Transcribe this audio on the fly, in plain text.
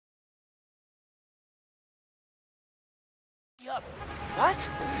Up. What?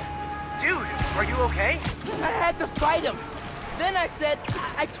 Dude, are you okay? I had to fight him. Then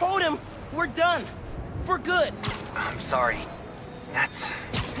I told him we're done. For good. I'm sorry. That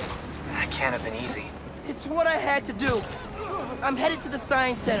can't have been easy. It's what I had to do. I'm headed to the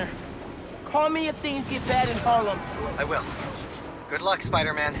Science Center. Call me if things get bad in Harlem. I will. Good luck,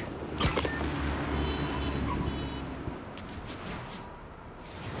 Spider-Man.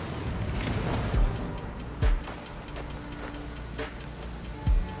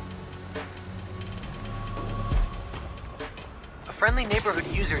 A friendly neighborhood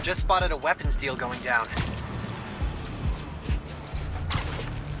user just spotted a weapons deal going down.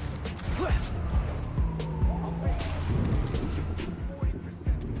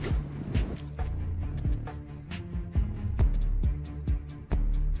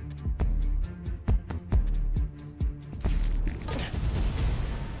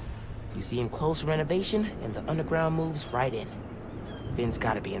 You see him close renovation, and the underground moves right in. Finn's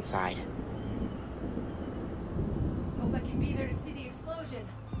gotta be inside. Hope I can be there to see the explosion.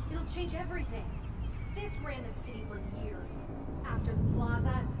 It'll change everything. Fitz ran the city for years. After the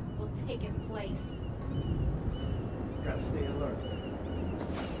plaza, will take his place. Gotta stay alert.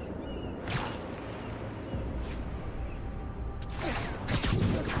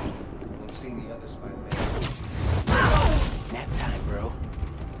 Haven't seen the other Spider-Man. Nap time, bro.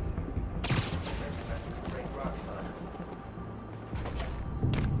 Break rocks on.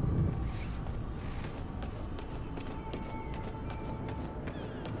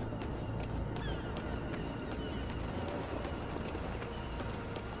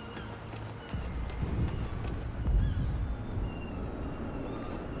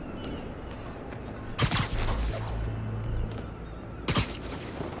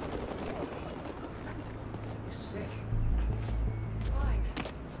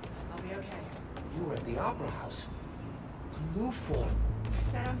 The Opera House. A new form.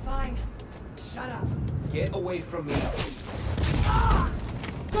 Said I'm fine. Shut up. Get away from me. Ah!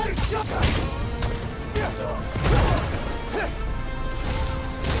 Shut up!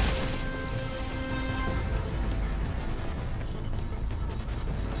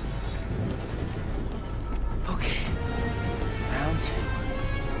 Okay. Round two.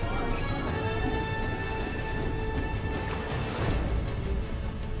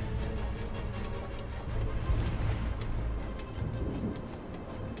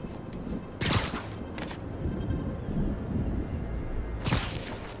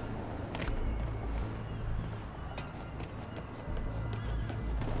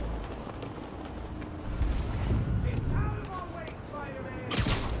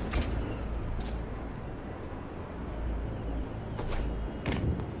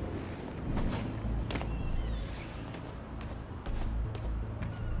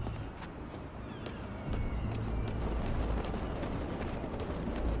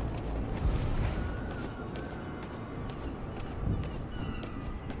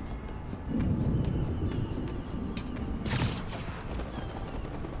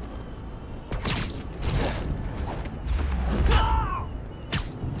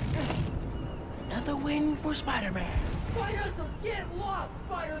 Another win for Spider-Man. Why doesn't get lost,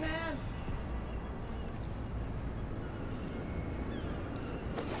 Spider-Man?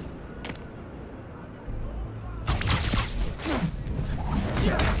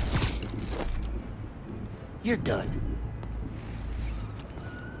 You're done.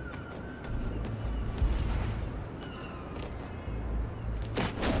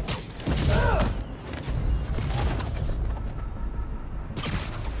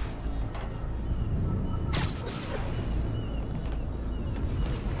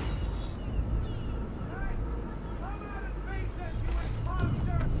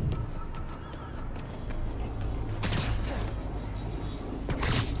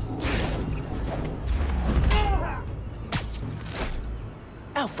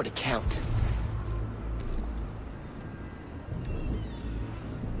 Out for the count.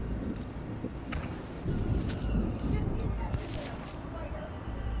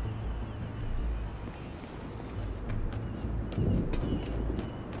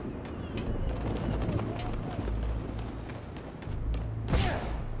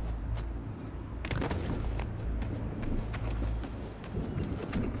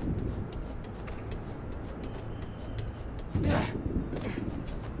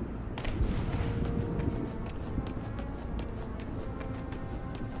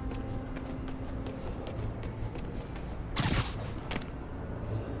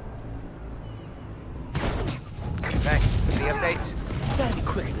 Any updates? Gotta be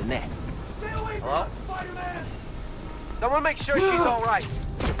quicker than that. Stay away from Hello? us, Spider-Man! Someone make sure she's all right.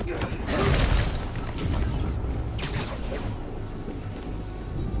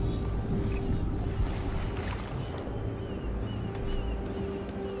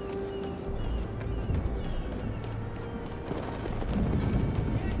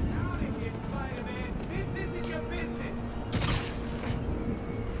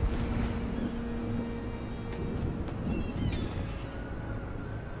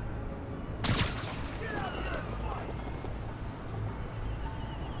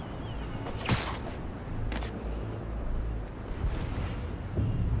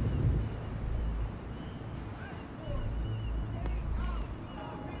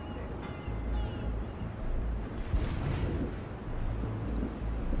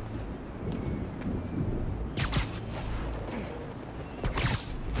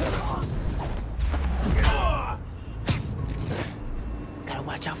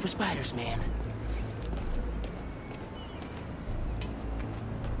 spiders, man.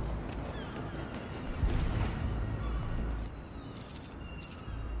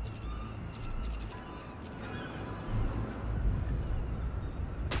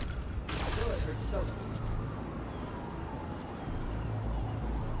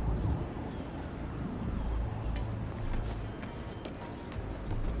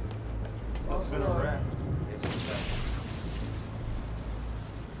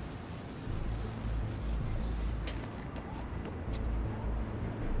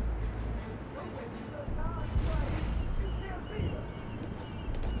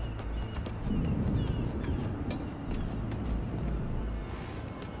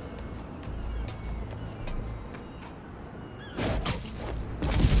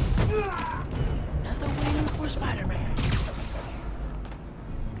 Nothing waiting for Spider-Man.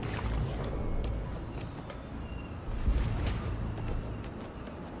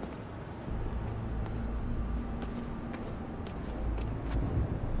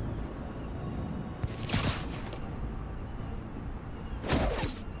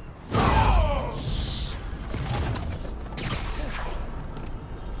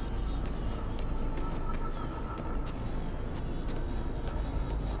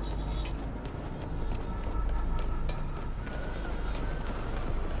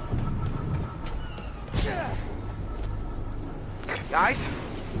 Guys?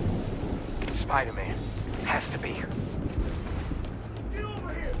 Spider-Man. Has to be. Get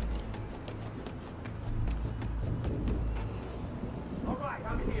over here! All right,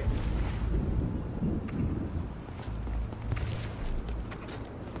 I'm here.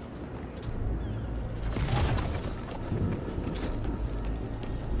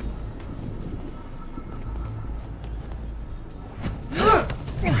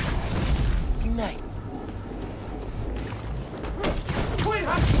 Unite.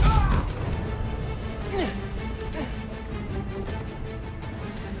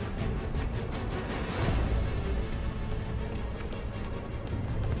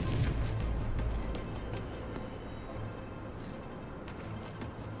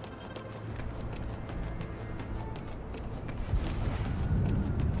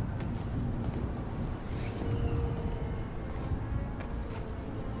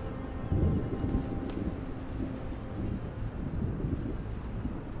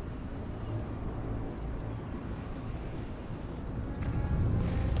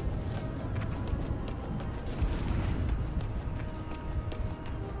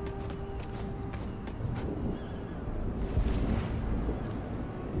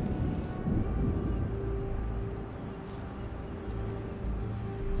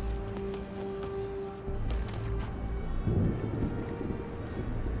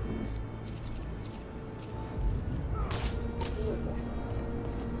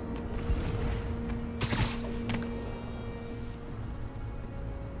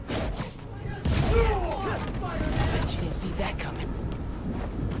 Bet you didn't see that coming.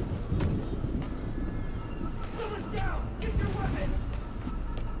 Someone's down! Get your weapon!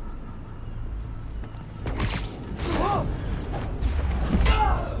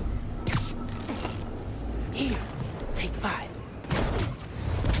 Here, take 5.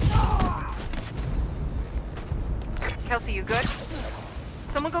 Kelsey, you good?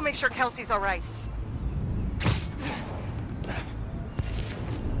 Someone go make sure Kelsey's all right.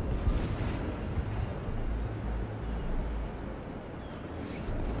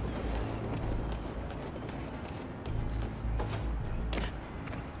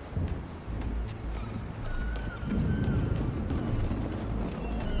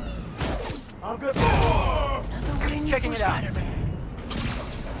 I'm good. Nothing waiting Checking for it out. Spider-Man.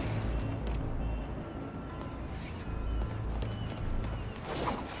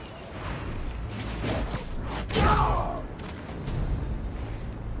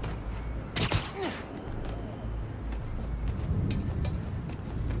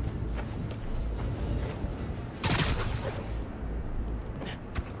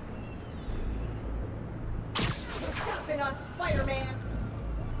 Stopping us, Spider-Man!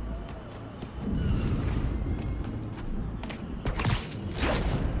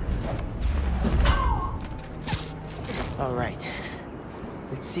 All right.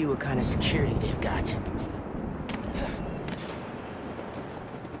 Let's see what kind of security they've got.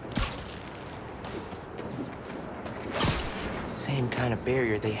 Same kind of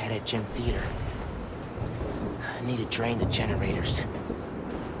barrier they had at Gym Theater. I need to drain the generators.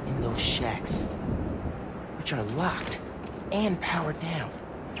 In those shacks. Which are locked and powered down.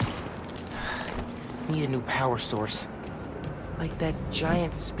 Need a new power source. Like that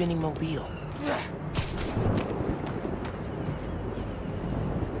giant spinning mobile.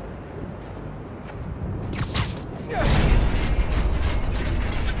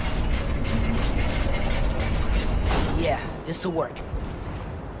 This'll work.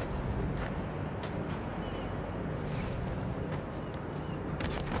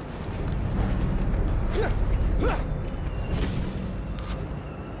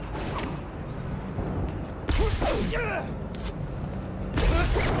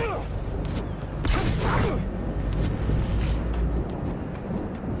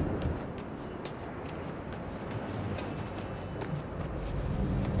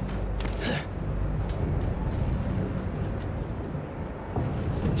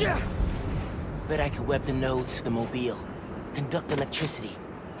 Bet I could web the nodes to the mobile. Conduct electricity.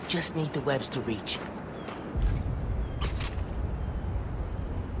 Just need the webs to reach.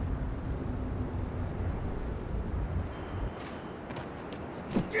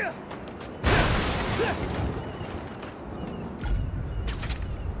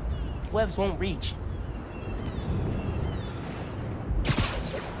 Webs won't reach.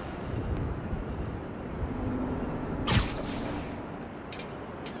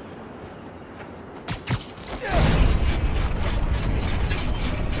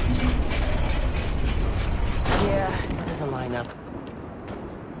 Yeah, doesn't line up.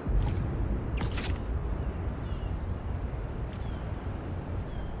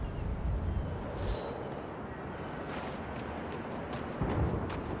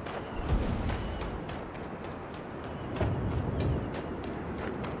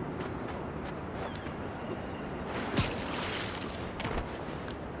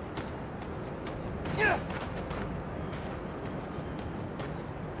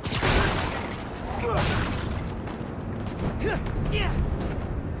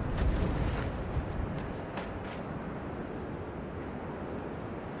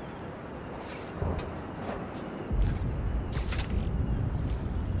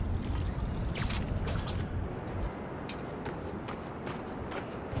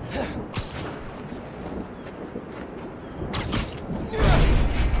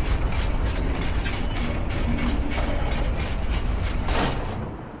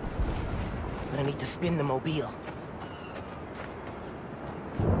 But I need to spin the mobile.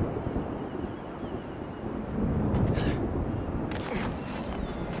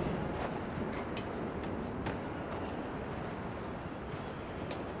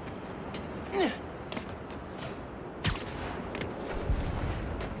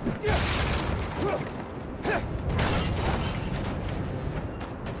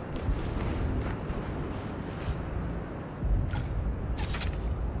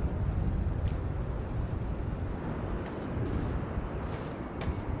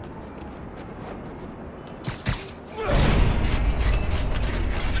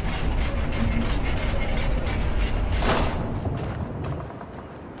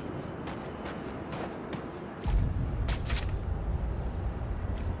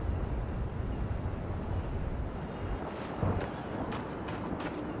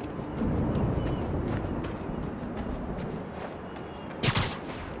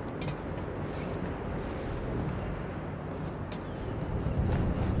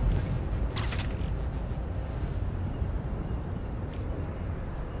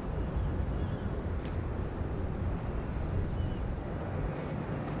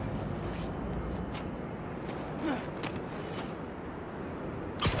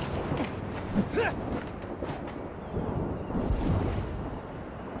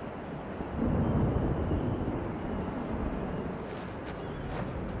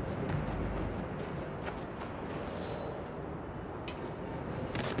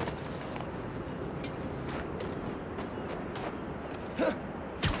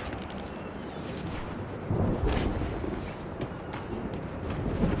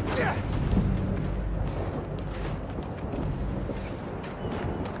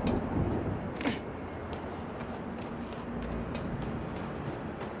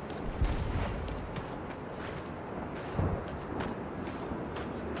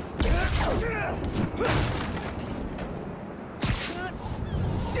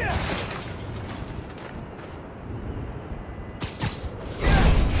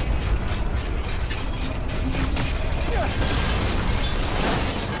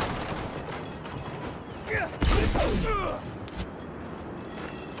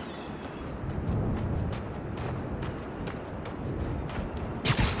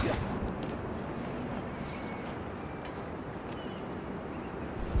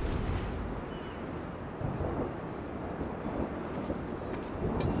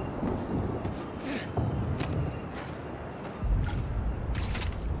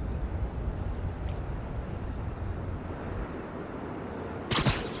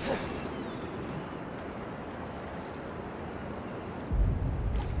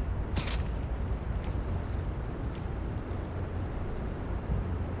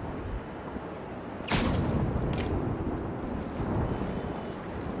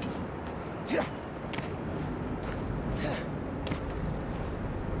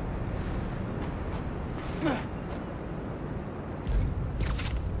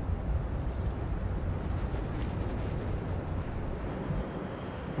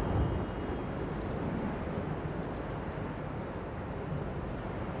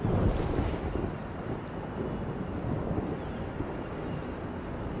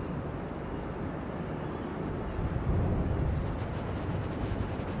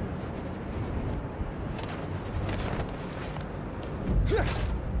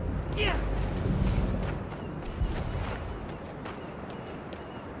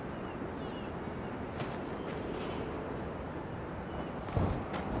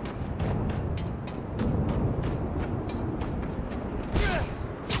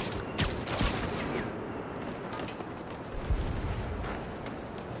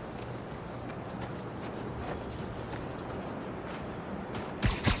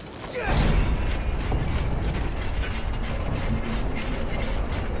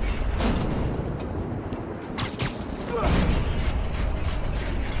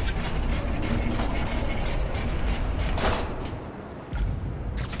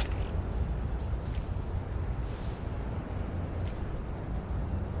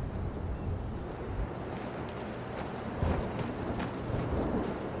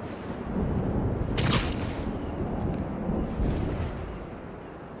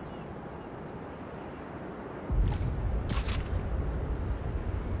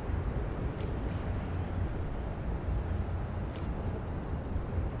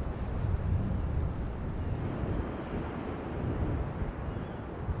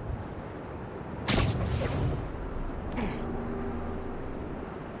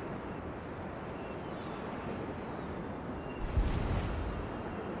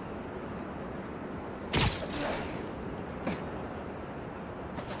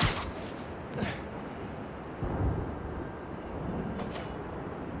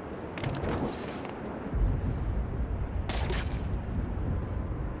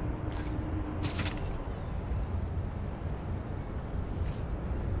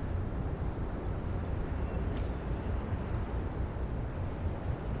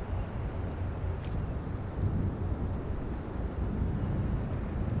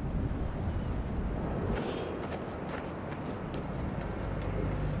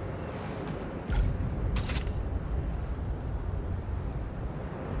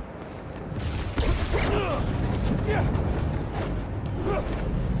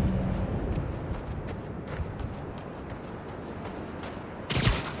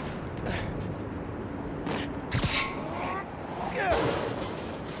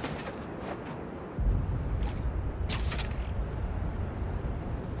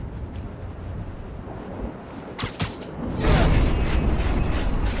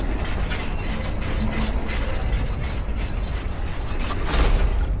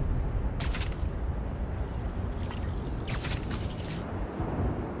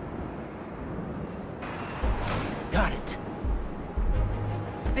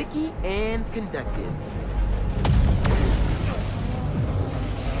 And conductive.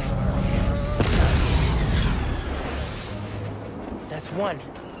 That's one.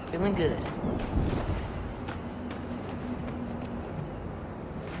 Feeling good.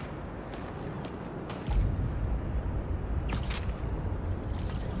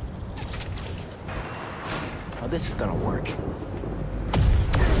 Oh, this is gonna work.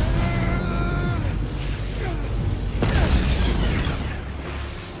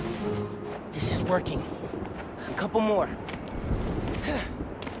 This is working. A couple more.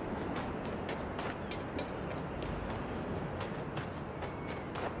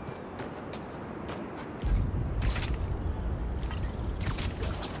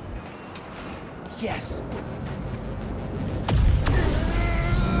 Yes.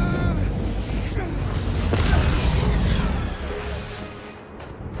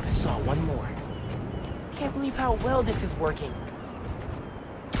 I saw one more. Can't believe how well this is working.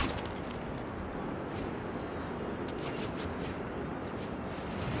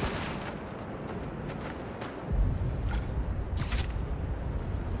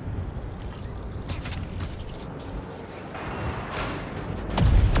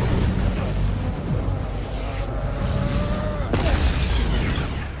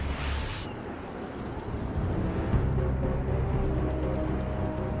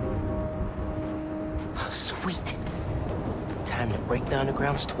 Sweet. Time to break the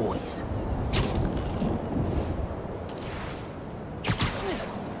Underground's toys.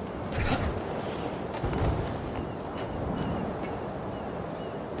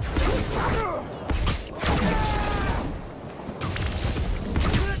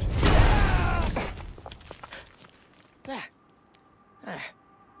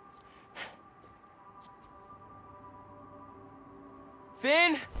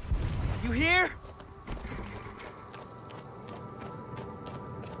 Finn? You here?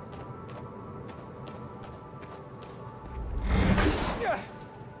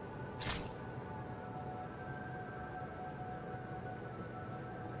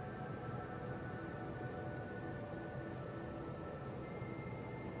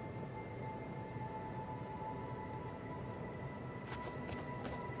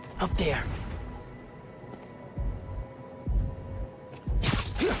 Up there.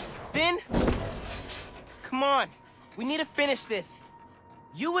 Finn? Come on. We need to finish this.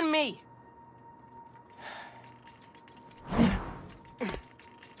 You and me.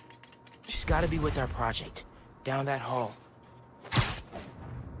 She's gotta be with our project. Down that hall.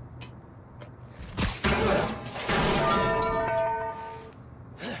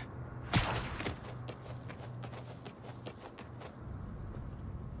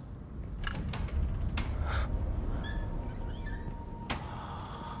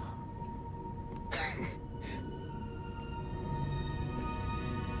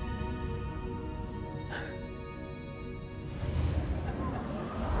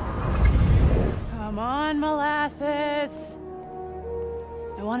 Come on, molasses.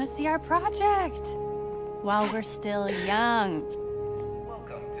 I want to see our project while we're still young.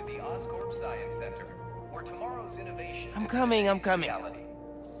 Welcome to the Oscorp Science Center, where tomorrow's innovation I'm coming. reality.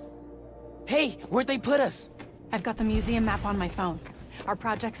 Hey, where'd they put us? I've got the museum map on my phone. Our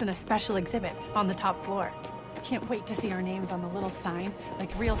project's in a special exhibit on the top floor. Can't wait to see our names on the little sign,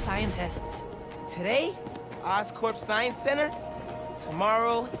 like real scientists. Today, Oscorp Science Center.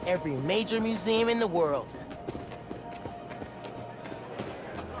 Tomorrow, every major museum in the world.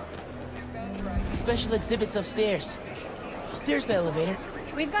 Special exhibits upstairs. There's the elevator.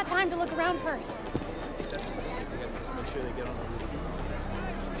 We've got time to look around first.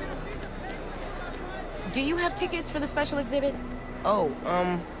 Do you have tickets for the special exhibit? Oh,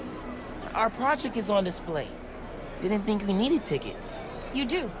 our project is on display. Didn't think we needed tickets. You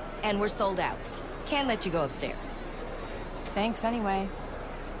do, and we're sold out. Can't let you go upstairs. Thanks anyway.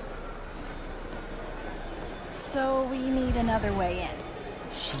 So we need another way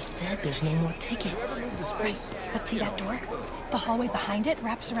in. She said there's no more tickets. Right, but see that door? The hallway behind it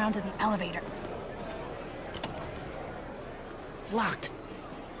wraps around to the elevator. Locked.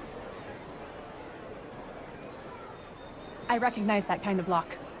 I recognize that kind of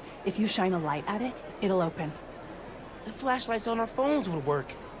lock. If you shine a light at it, it'll open. The flashlights on our phones would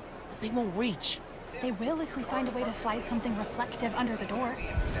work, but they won't reach. They will if we find a way to slide something reflective under the door.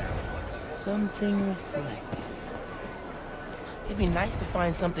 Something reflective. It'd be nice to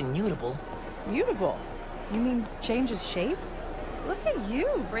find something mutable. Mutable? You mean changes shape? Look at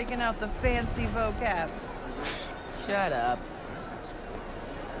you breaking out the fancy vocab. Shut up.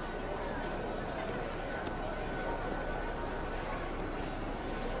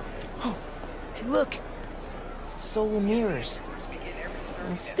 Oh, hey, look. Solar mirrors.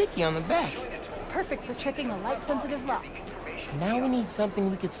 And sticky on the back. Perfect for tricking a light-sensitive lock. Now we need something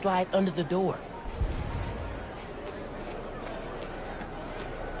we could slide under the door.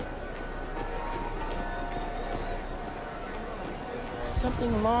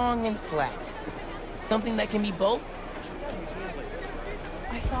 Something long and flat. Something that can be both?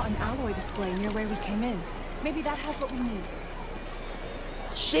 I saw an alloy display near where we came in. Maybe that has what we need.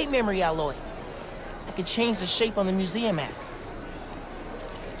 Shape memory alloy. I could change the shape on the museum map.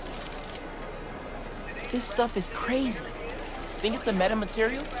 This stuff is crazy. Think it's a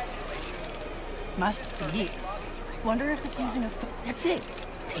metamaterial? Must be. Wonder if it's using a... That's it.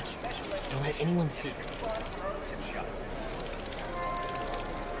 Take it. Don't let anyone see.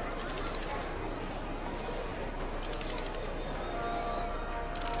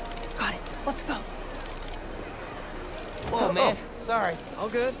 Got it. Let's go. Whoa, man. Sorry. All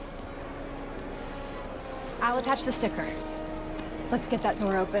good? I'll attach the sticker. Let's get that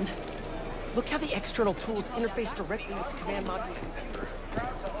door open. Look how the external tools interface directly with the command module.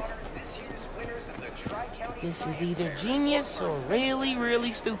 This is either genius or really,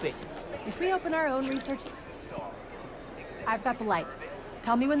 really stupid. If we open our own research... I've got the light.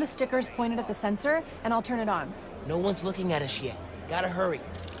 Tell me when the sticker's pointed at the sensor, and I'll turn it on. No one's looking at us yet. Gotta hurry.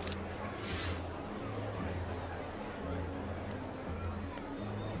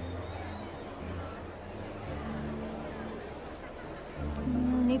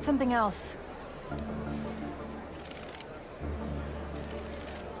 Need something else.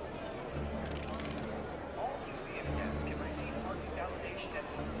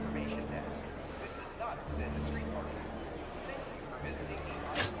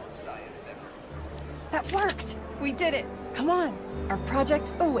 That worked! We did it! Come on, our project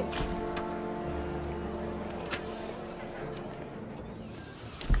awaits.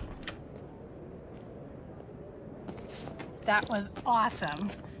 That was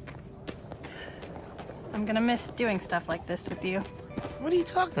awesome. I'm gonna miss doing stuff like this with you. What are you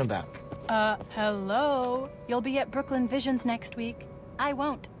talking about? Hello? You'll be at Brooklyn Visions next week. I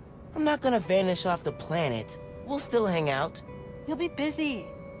won't. I'm not gonna vanish off the planet. We'll still hang out. You'll be busy.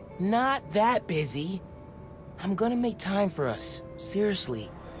 Not that busy. I'm gonna make time for us.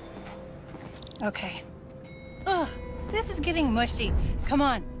 Seriously. Okay. Ugh, this is getting mushy. Come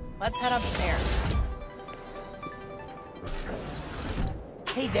on, let's head upstairs.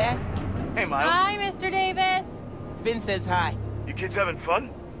 Hey, Dad. Hey, Miles. Hi, Mr. Davis. Finn says hi. You kids having fun?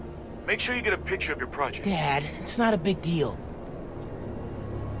 Make sure you get a picture of your project. Dad, it's not a big deal.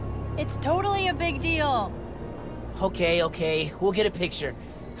 It's totally a big deal. Okay. We'll get a picture.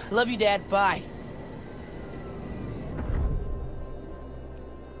 Love you, Dad. Bye.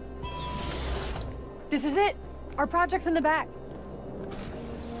 This is it. Our project's in the back.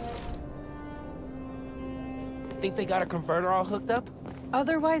 Think they got a converter all hooked up?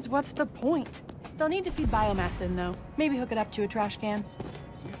 Otherwise, what's the point? They'll need to feed biomass in, though. Maybe hook it up to a trash can. So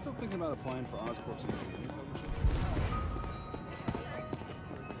you still thinking about applying for Oscorp's engineering fellowship?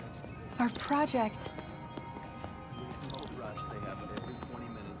 Our project.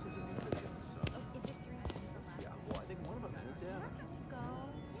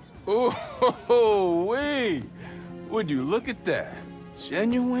 Oh, wait! Would you look at that?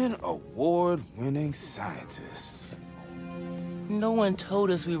 Genuine award-winning scientists. No one told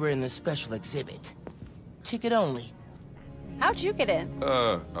us we were in the special exhibit. Ticket only. How'd you get in?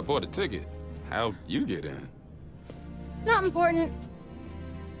 I bought a ticket. How'd you get in? Not important.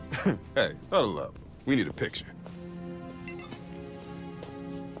 Hey, huddle up. We need a picture.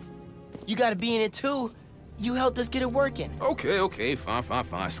 You gotta be in it too. You helped us get it working. Okay,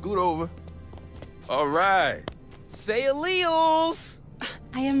 fine. Scoot over. All right. Say alleles!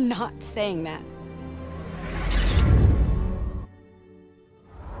 I am not saying that.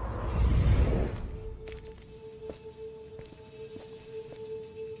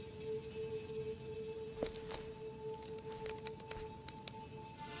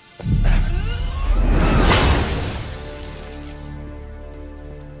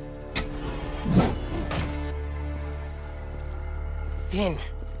 Finn,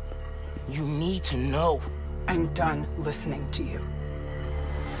 you need to know. I'm done listening to you.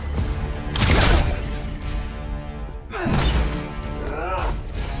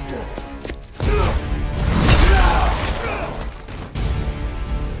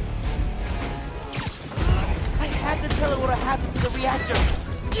 I had to tell her what happened to the reactor.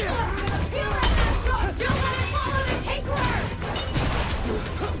 Don't let it follow the tinkerer!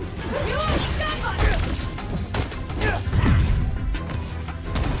 You won't stop us!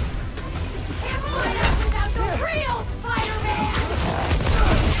 Can't find us without the real Spider-Man!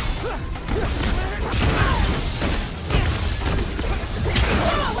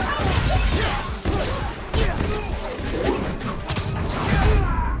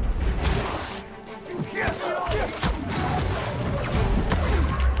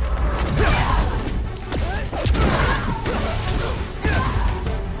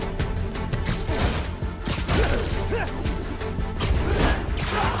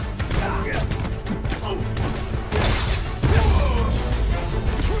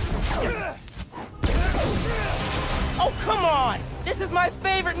 Oh, come on! This is my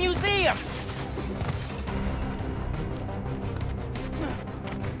favorite museum!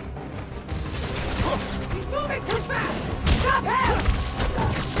 He's moving too fast! Stop him!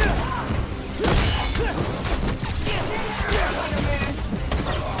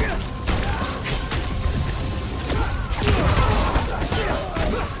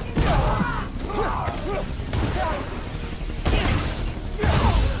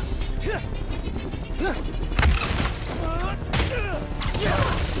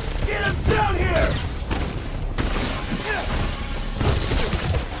 Get us down here!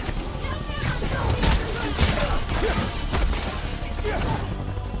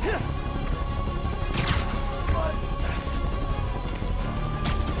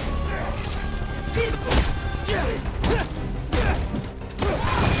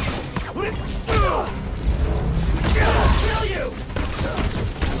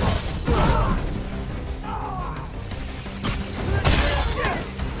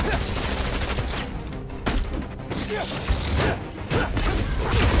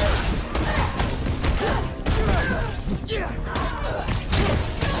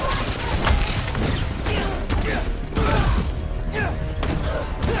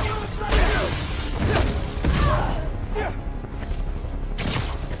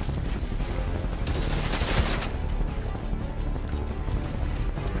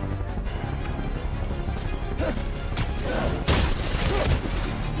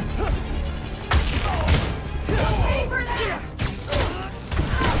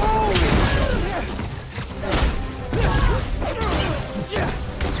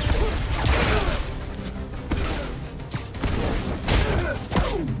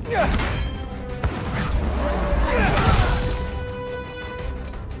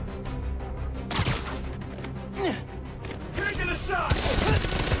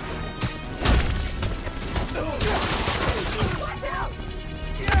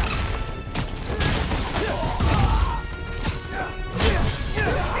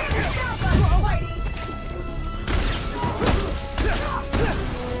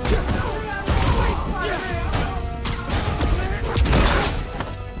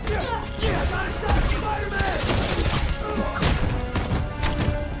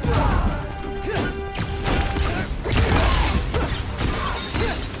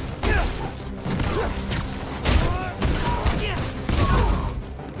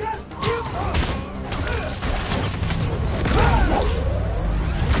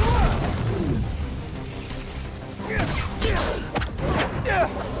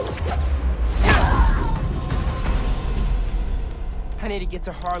 get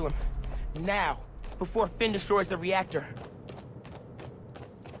to Harlem. Now, before Finn destroys the reactor.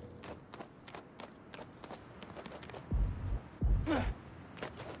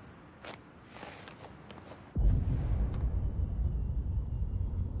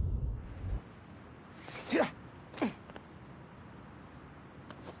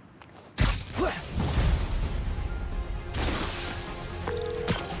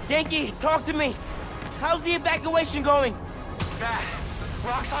 Yankee, talk to me! How's the evacuation going? Bad.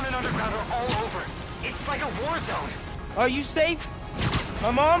 Rocks on an underground are all over. It's like a war zone. Are you safe?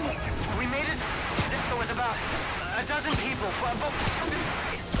 My mom? We made it. There was about a dozen people, but...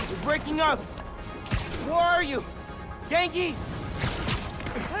 We're breaking up. Where are you? Yankee!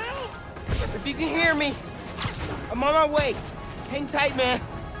 Help! If you can hear me, I'm on my way. Hang tight, man.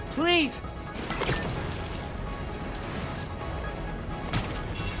 Please!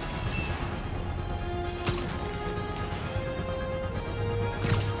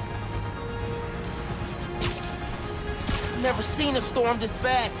 Never seen a storm this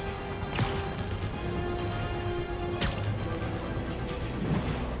bad.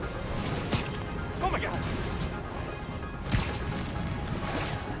 Oh my God!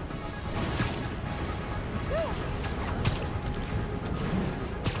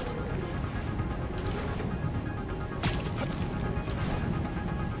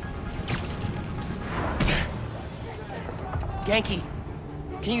 Yankee,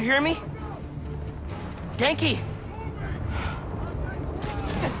 can you hear me? Yankee!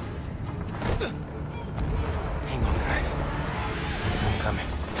 Hang on, guys. I'm coming.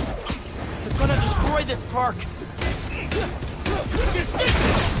 They're gonna destroy this park!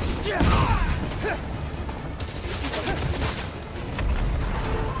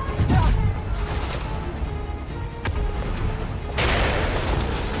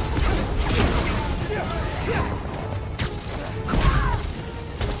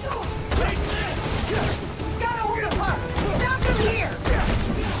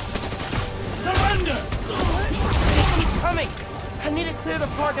 I need to clear the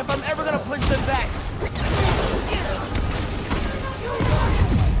park if I'm ever gonna push them back.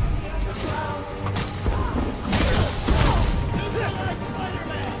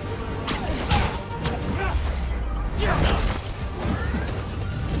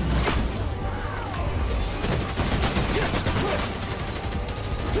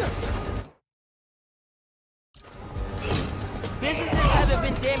 Businesses haven't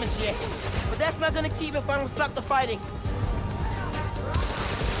been damaged yet, but that's not gonna keep if I don't stop the fighting.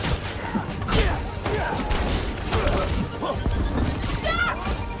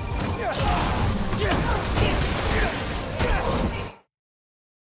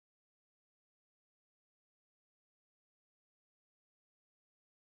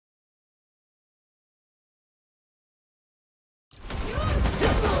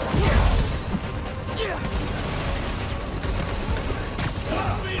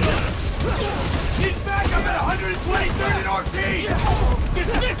 He's back up at 123rd and Ortiz!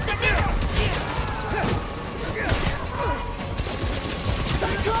 Dismissed the middle!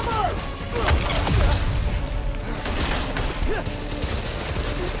 Take cover!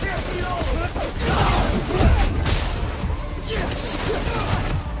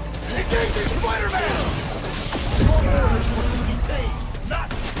 Engage the Spider-Man! Not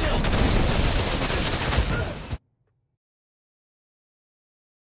still!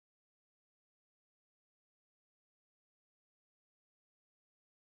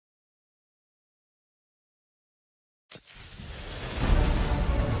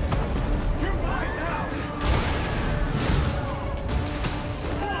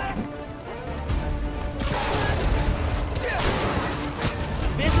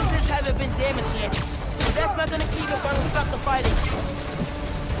 Businesses haven't been damaged yet, but that's not gonna keep if I don't stop the fighting.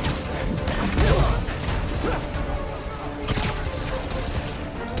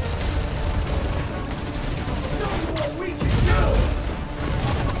 What we can do!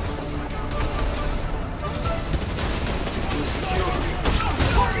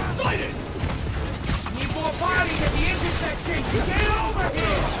 Target sighted! Need more bodies at the intersection! Get over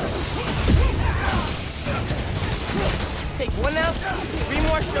here! Take one out, 3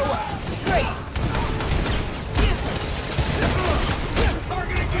 more show up. Great!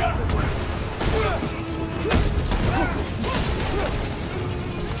 Targeting the other one!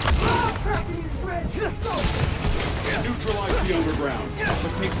 Neutralize the underground,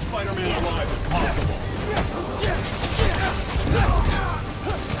 but take Spider-Man alive if possible.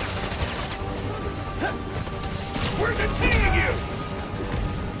 We're detaining you!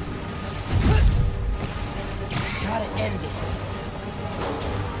 Gotta end this.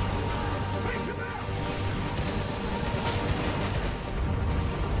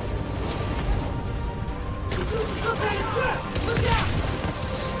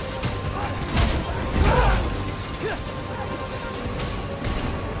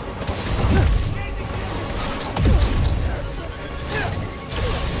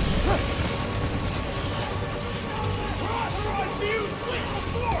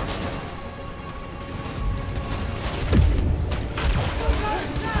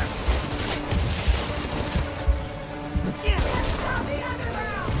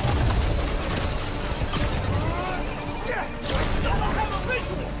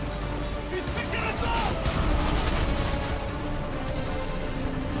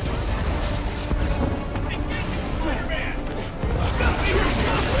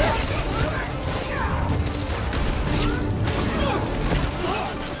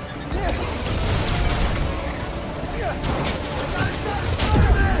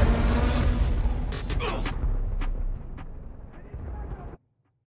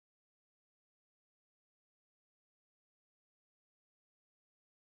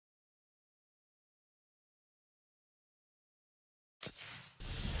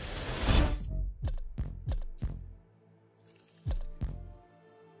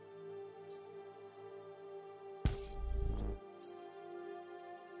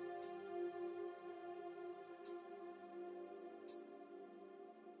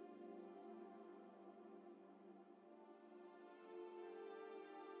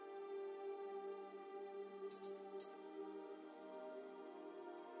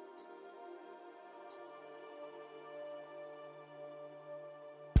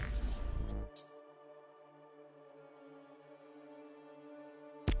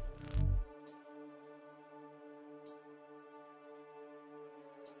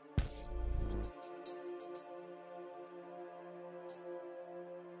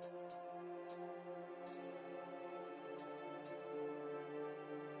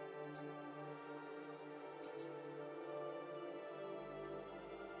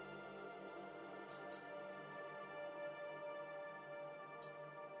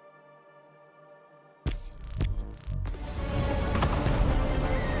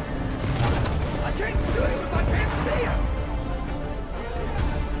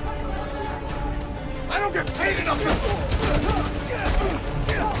 don't get paid enough before!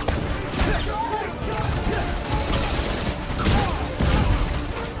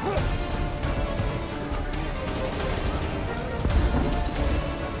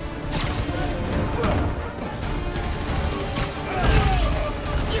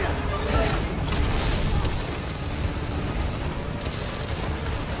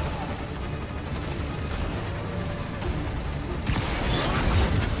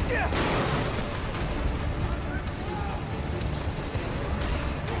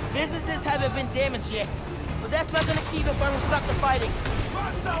 Businesses haven't been damaged yet, but that's not gonna keep the farmers stop the fighting.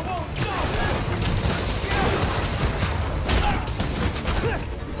 Monster won't stop!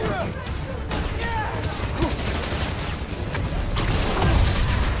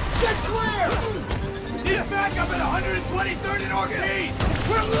 Get clear! Need backup at 123rd and Ortiz!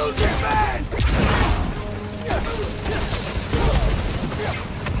 We're losing men!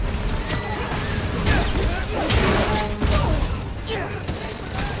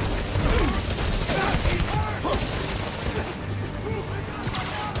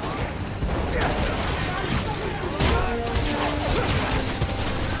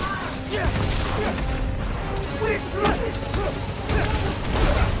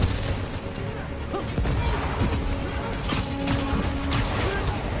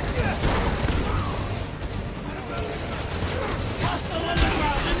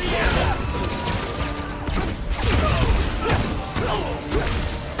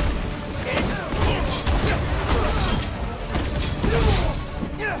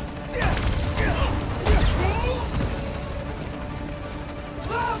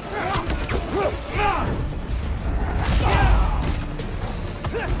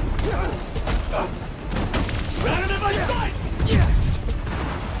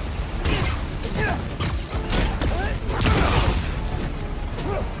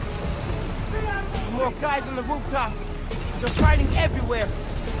 More guys on the rooftop. They're fighting everywhere.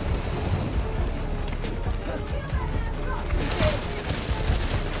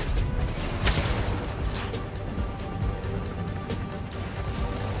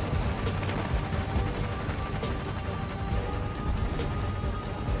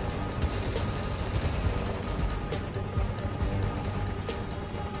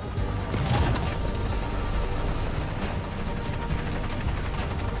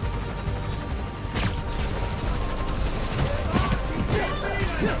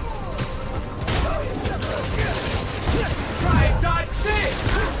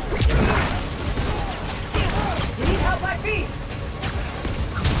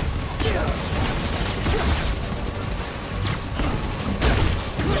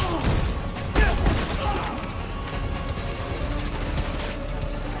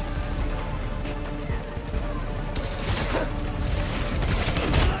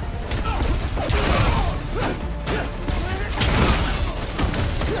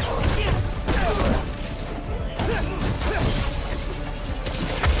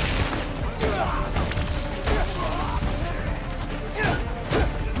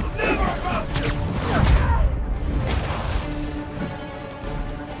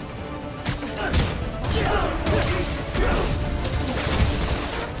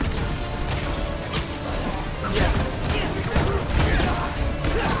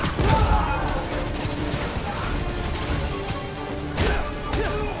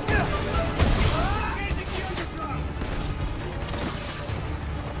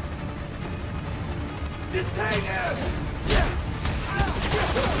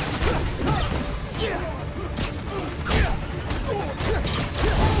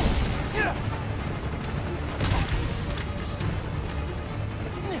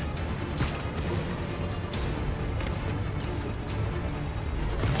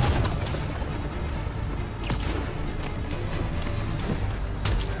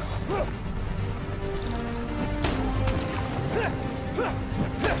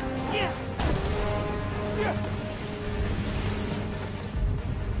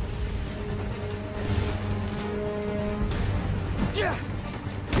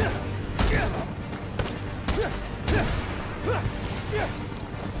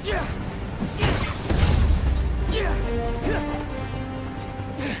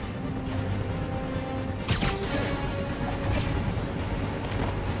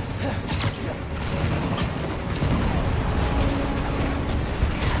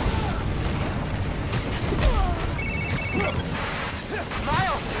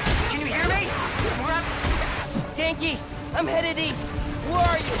 I'm headed east. Where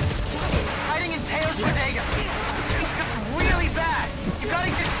are you? Hiding in Teo's bodega. It's really bad. You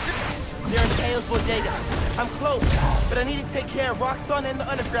gotta get... They're in Teo's bodega. I'm close, but I need to take care of Roxxon and the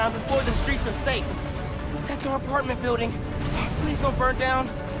underground before the streets are safe. That's our apartment building. Please don't burn down.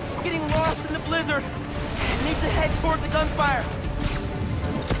 We're getting lost in the blizzard. Need to head toward the gunfire.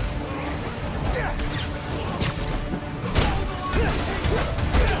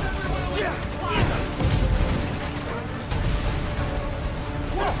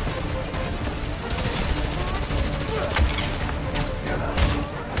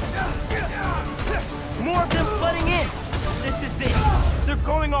 More of them flooding in. This is it. They're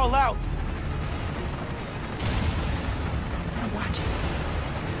going all out. I'm watching.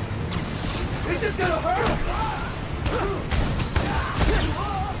 This is gonna hurt!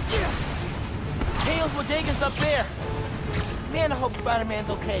 Hale's bodega's up there. Man, I hope Spider-Man's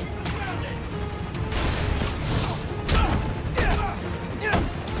okay.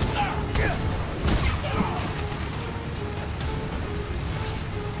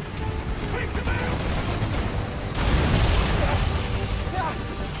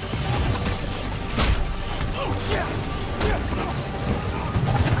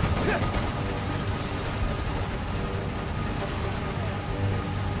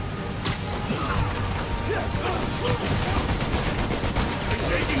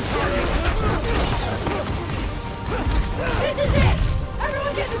 This is it!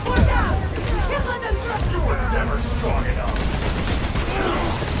 Everyone get the fuck out! We can't let them through! You were never strong enough!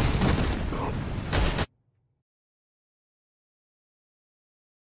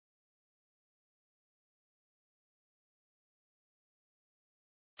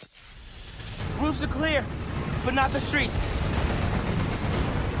 Roofs are clear, but not the streets.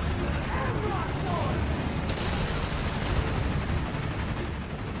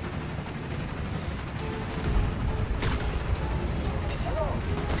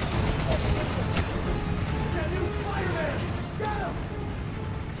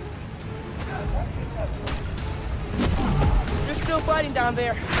 They're still fighting down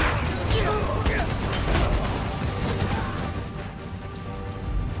there.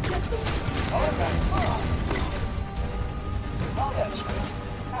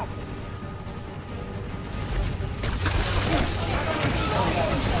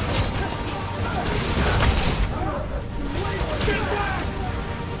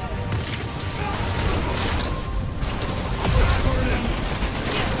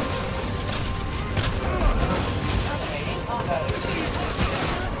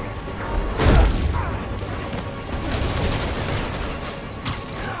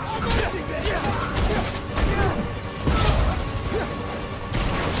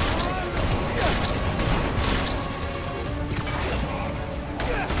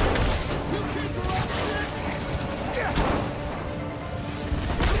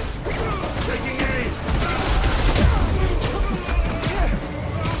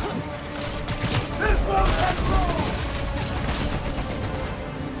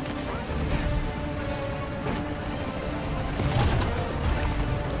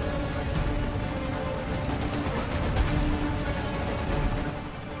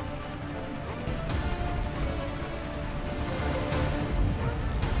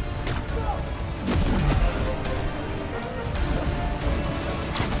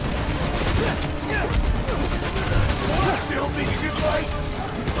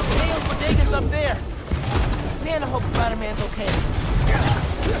 Hale's bodega's up there. Man, I hope Spider-Man's okay.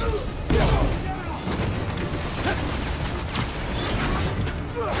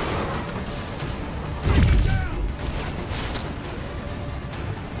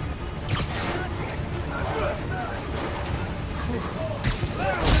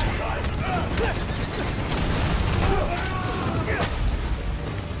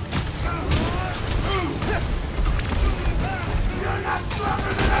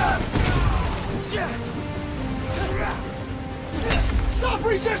 Stop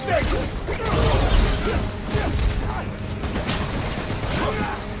resisting!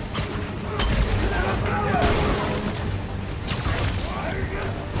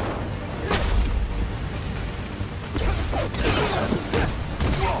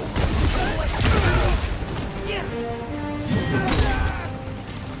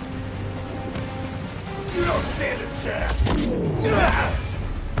 You don't stand a chance!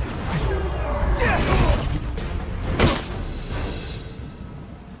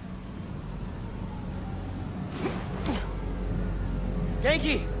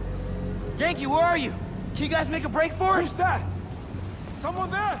 Yankee! Yankee, where are you? Can you guys make a break for it? Who's that? Someone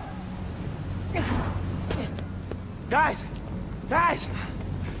there? Guys! Guys!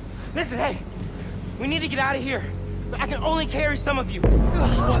 Listen, hey! We need to get out of here. But I can only carry some of you.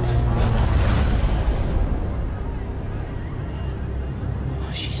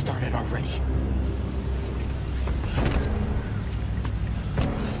 She started already.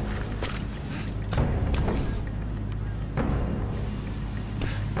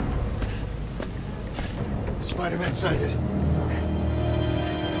 Spider-Man sighted.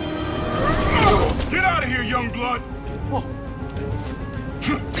 Get out of here, young blood!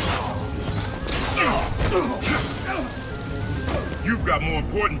 You've got more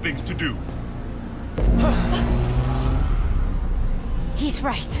important things to do. He's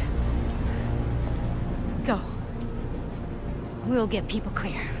right. Go. We'll get people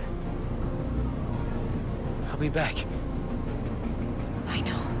clear. I'll be back. I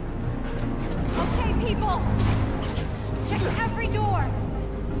know. Okay, people! Check every door!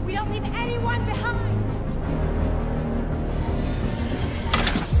 We don't leave anyone behind!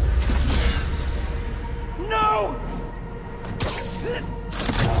 No!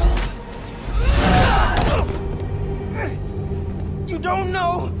 You don't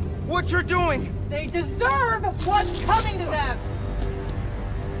know what you're doing! They deserve what's coming to them!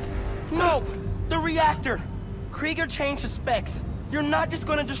 No! The reactor! Krieger changed the specs. You're not just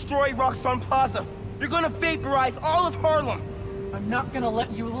gonna destroy Roxxon Plaza. You're gonna vaporize all of Harlem! I'm not gonna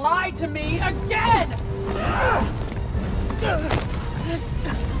let you lie to me again!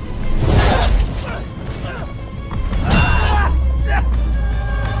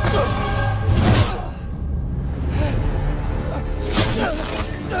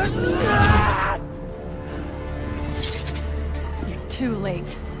 You're too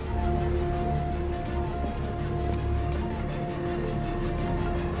late.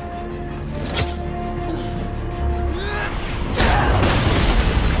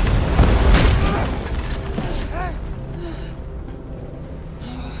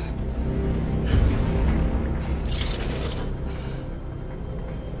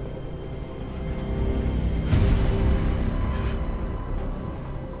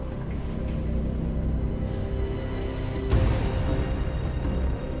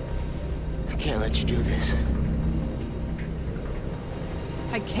 I can't let you do this.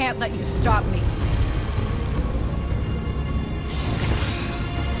 I can't let you stop me.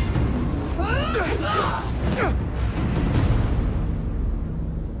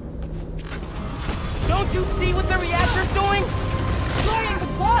 Don't you see what the reactor's doing? Destroying the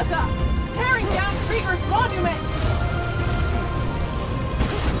plaza! Tearing down Krieger's monument!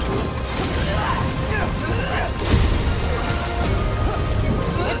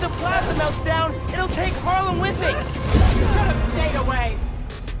 If the plaza melts down, it'll take Harlem with it! You should have stayed away!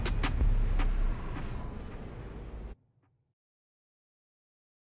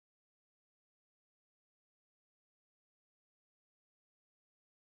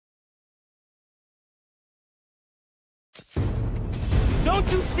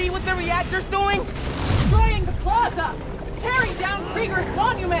 Don't you see what the reactor's doing? Destroying the plaza! Tearing down Krieger's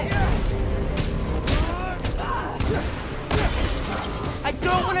monument! I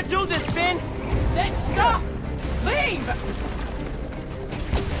don't want to do this, Finn! Then stop! Leave!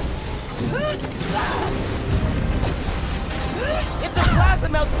 If the plaza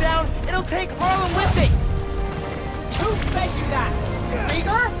melts down, it'll take Harlem with it! Who fed you that?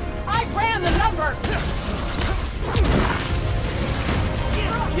 Krieger? I ran the numbers!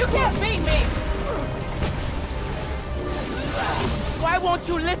 You can't beat me! Why won't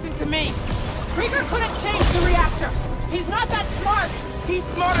you listen to me? Krieger couldn't change the reactor! He's not that smart! He's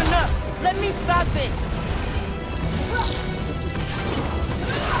smart enough! Let me stop this!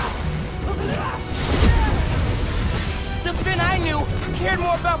 The Finn I knew cared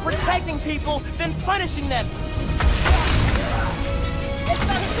more about protecting people than punishing them! It's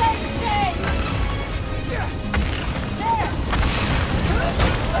the same thing! There!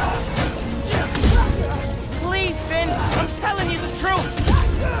 Please, Finn! I'm telling you the truth!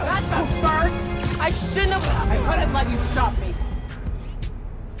 That's a first! I shouldn't have... I couldn't let you stop me!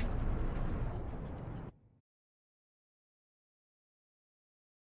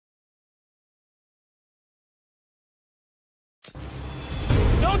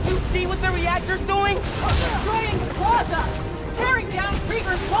 Don't you see what the reactor's doing? Destroying the plaza! Tearing down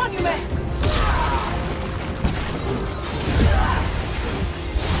Krieger's monument!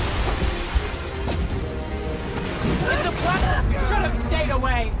 If the plaza... You should have stayed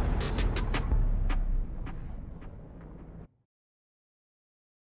away!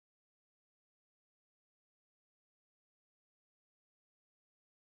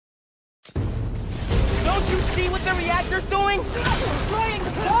 Don't you see what the reactor's doing? Destroying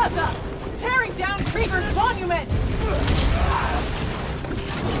the plaza! Tearing down Krieger's monument!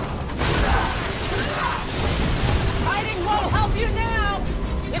 Hiding won't help you now!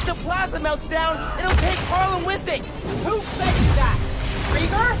 If the plaza melts down, it'll take Harlem with it! Who fed you that?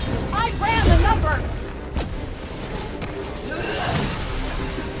 Krieger? I ran the numbers!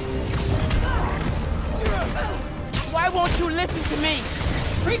 Why won't you listen to me?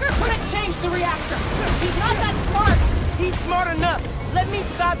 Krieger couldn't change the reactor! He's not that smart! He's smart enough! Let me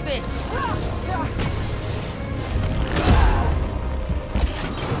stop this!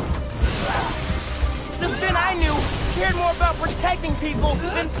 The Finn I knew cared more about protecting people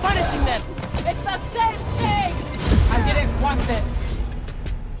than punishing them! It's the same thing! I didn't want this!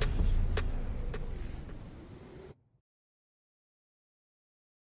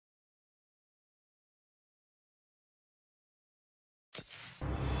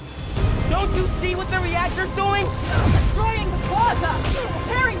 Don't you see what the reactor's doing? Destroying the plaza!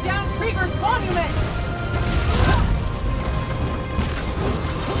 Tearing down Krieger's monument!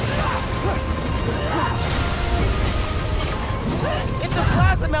 If the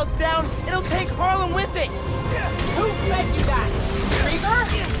plaza melts down, it'll take Harlem with it! Who fed you that? Krieger?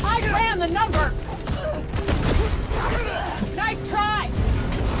 I ran the numbers! Nice try!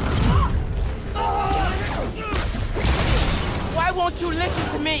 Why won't you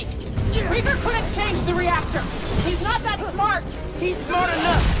listen to me? Krieger couldn't change the reactor! He's not that smart! He's smart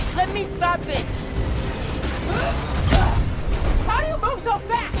enough! Let me stop this! How do you move so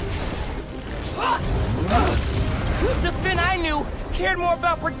fast? The Finn I knew cared more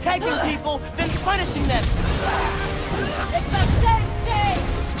about protecting people than punishing them! It's the same thing!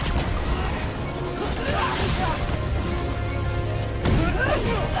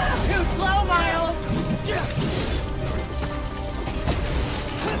 Too slow, Miles!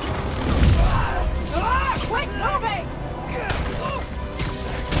 Quit moving!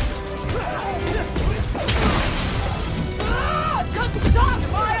 Just stop,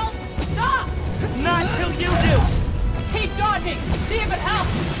 Miles! Stop! Not till you do! Keep dodging! See if it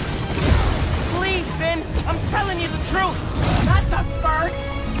helps! Please, Finn! I'm telling you the truth! That's a first!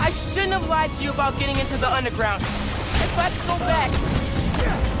 I shouldn't have lied to you about getting into the underground. If I could go back...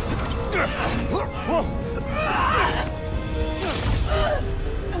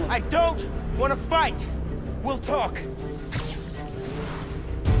 I don't want to fight! We'll talk.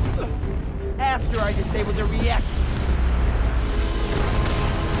 After I disable the reactor.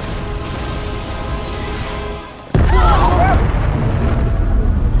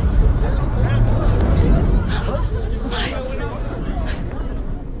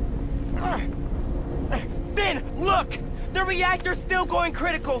 Finn, look! The reactor's still going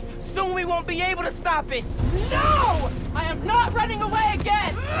critical. Soon we won't be able to stop it. No! I am not running away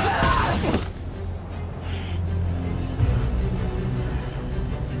again!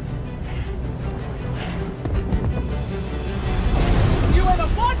 You are the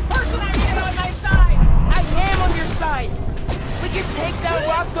one person I needed on my side! I am on your side! We can take down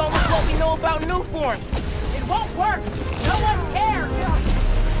Rockzone with what we know about Newform! It won't work! No one cares!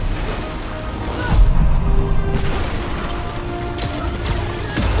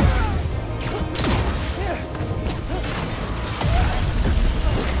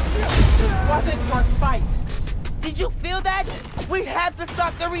 This wasn't your fight! Did you feel that? We have to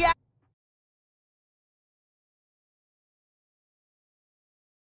stop the reactor!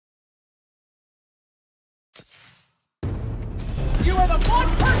 You are the one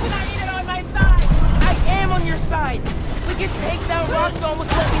person I needed on my side! I am on your side! We can take down Rockzone with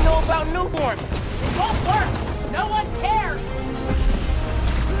what we know about Newform! It won't work! No one cares!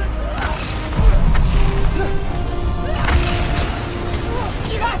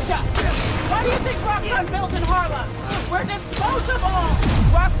 Gotcha! Why do you think Rockzone built in Harlem? We're disposable!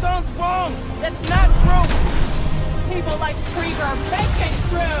 Rockzone's wrong! That's not true! People like Krieger make it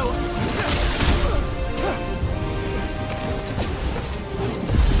true!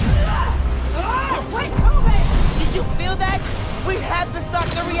 Quit moving! Did you feel that? We have to stop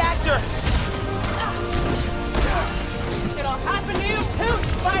the reactor! It'll happen to you too,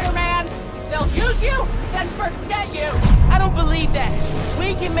 Spider-Man! They'll use you, then forget you! I don't believe that!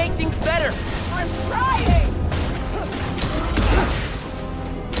 We can make things better! I'm trying!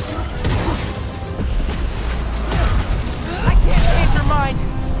 I can't change your mind,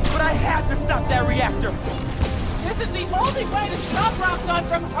 but I have to stop that reactor! This is the only way to stop Rockzone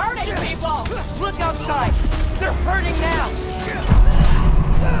from hurting people! Look outside! They're hurting now!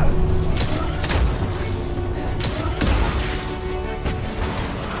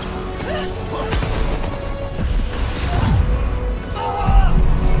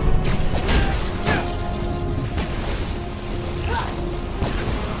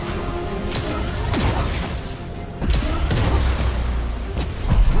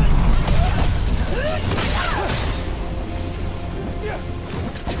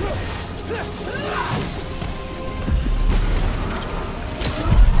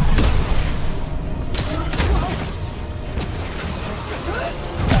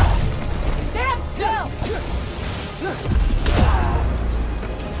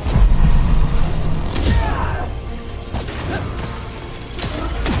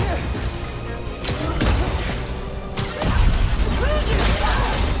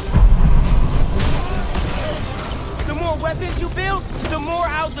 build, the more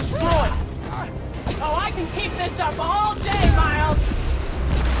I'll destroy. Oh, I can keep this up all day, Miles!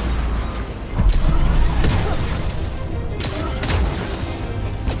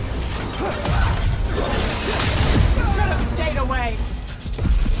 Should have stayed away!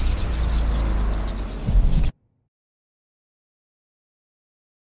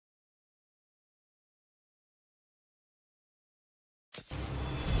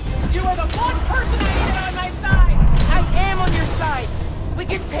 You are the one person I needed on my side! I am on your side. We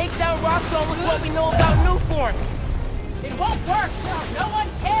can take down Rockstone with what we know about new forms. It won't work! No one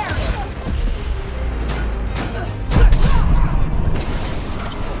cares!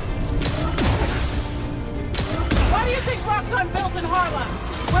 Why do you think Rockstone built in Harlem?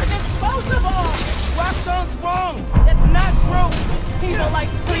 We're disposable! Rockstone's wrong. That's not true. People like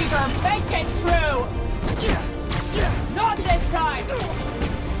Krieger make it true! Not this time!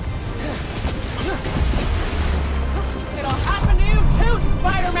 It'll happen to you too,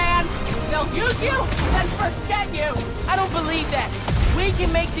 Spider-Man! They'll use you, then forget you! I don't believe that. We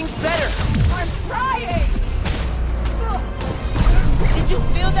can make things better. I'm trying! Did you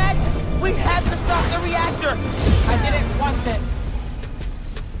feel that? We have to stop the reactor. I didn't want it.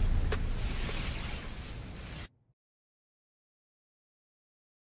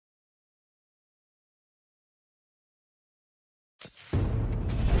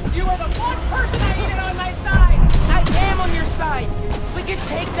 You are the one person I needed on my side! I am on your side. We can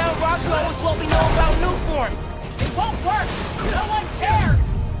take down Rockstone with what we know about new form. It won't work! No one cares!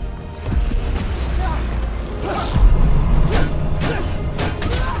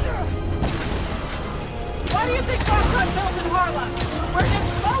 Why do you think Rockstone built in Harlem? We're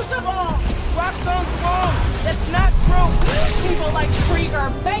disposable! Rockstone's wrong. That's not true. People like Krieger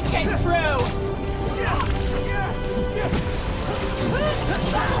make it true!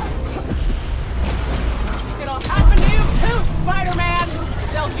 It'll happen to you too, Spider-Man!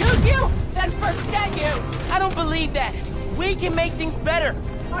 They'll use you, then forget you! I don't believe that. We can make things better.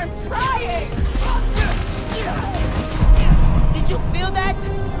 I'm trying! Did you feel that?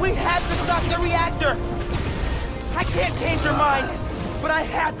 We have to stop the reactor. I can't change your mind, but I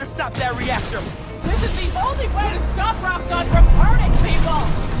have to stop that reactor. This is the only way to stop Rockstone from hurting people!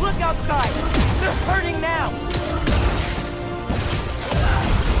 Look outside. They're hurting now.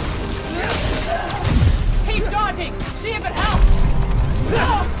 Keep dodging! See if it helps!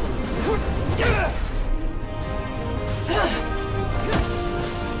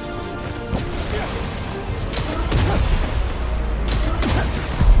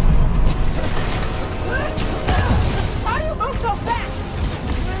 How do you move so fast?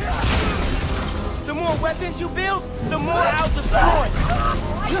 The more weapons you build, the more I'll destroy.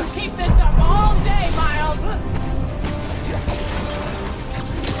 I can keep this up all day, Miles!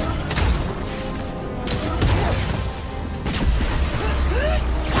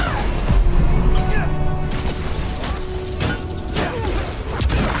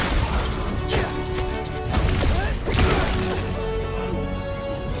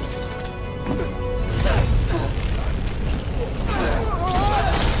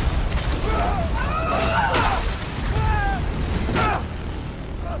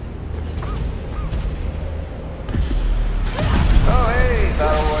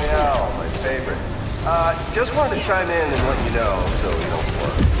 Just wanted to chime in and let you know so you don't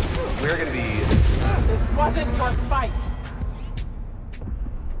worry. We're gonna be... This wasn't your fight!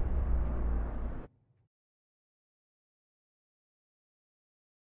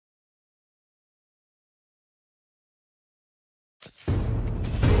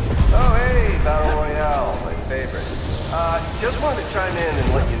 Oh, hey, Battle Royale, my favorite. Just wanted to chime in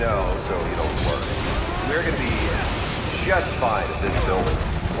and let you know so you don't worry. We're gonna be just fine if this building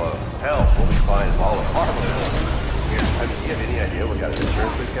blows. Hell, we'll be fine if all of Harlem blows. Do you have any idea what kind of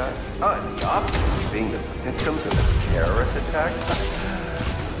insurance we've got? The opposite, being the victims of a terrorist attack.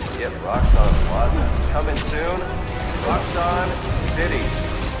 Yep, Roxxon Plaza. Coming soon. Roxxon City.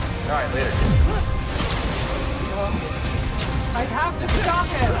 Alright, later. I have to stop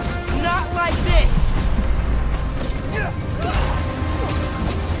him! Not like this!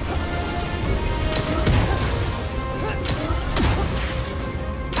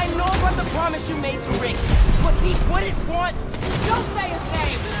 I know about the promise you made to Rick, but he wouldn't want... Don't say his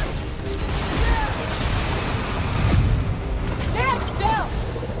name! Stand still!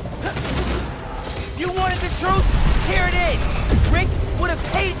 You wanted the truth? Here it is! Rick would have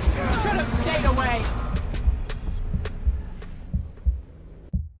paid... Should have stayed away!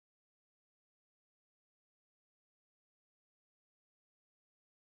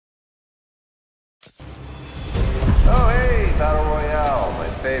 Oh, hey, Battle Royale, my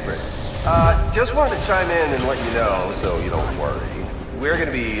favorite. Just wanted to chime in and let you know so you don't worry. We're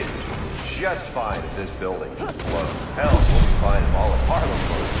gonna be just fine if this building explodes. Hell, we'll be fine if all of Harlem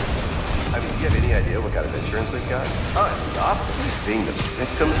closes. I mean, do you have any idea what kind of insurance we've got? Enough being the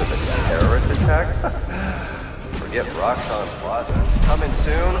victims of a terrorist attack? Forget Roxxon Plaza. Coming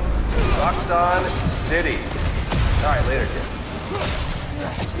soon, Roxxon City. Alright, later, kid.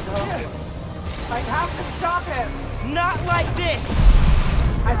 I have to stop him! Not like this!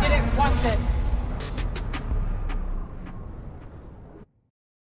 I didn't want this!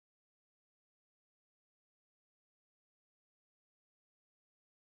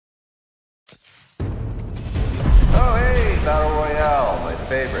 Oh, hey, Battle Royale, my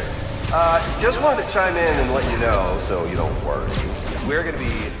favorite. Just wanted to chime in and let you know so you don't worry. We're gonna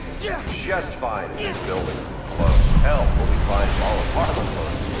be just fine if this building closes. Hell, we'll be fine if all of Harlem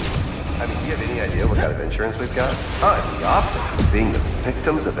closes. I mean, do you have any idea what kind of insurance we've got? Enough being the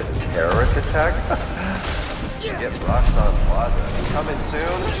victims of a terrorist attack? Forget Roxxon Plaza. Coming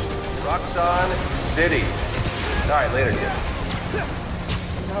soon, Roxxon City. Alright, later, kid.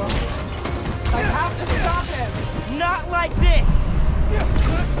 I have to stop him! Not like this!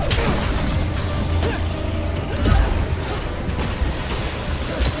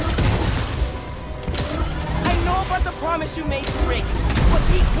 I know about the promise you made to Rick, but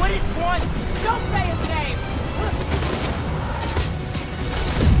he wouldn't want... Don't say his name!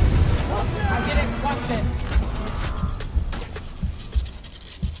 I didn't want this!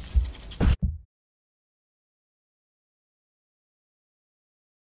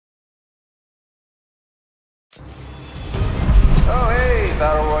 Oh, hey,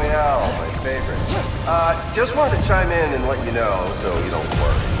 Battle Royale, my favorite. Just wanted to chime in and let you know so you don't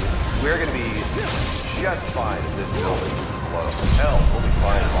worry. We're gonna be just fine if this building explodes. Hell, we'll be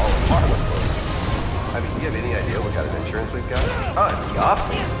fine if all of Harlem closes. I mean, do you have any idea what kind of insurance we've got? Enough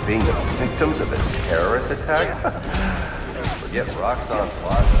being the victims of a terrorist attack? Forget Roxxon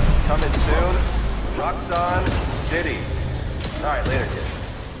Plaza. Coming soon, Roxxon City. Alright, later, kid.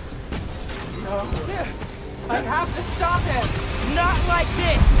 I have to stop him! Not like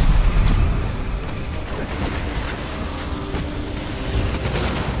this!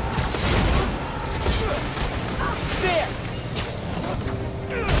 There!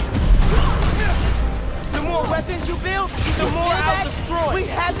 The more weapons you build, the more I'll destroy! We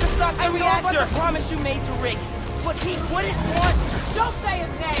had to stop the reactor! I know about the promise you made to Rick, but he wouldn't want... Don't say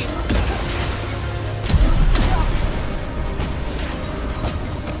his name!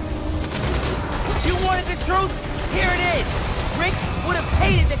 You wanted the truth? Here it is! Rick would have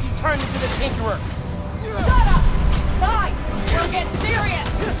hated that you turned into the Tinkerer! Shut up! Fine! We'll get serious!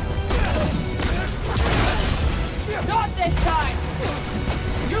 Not this time!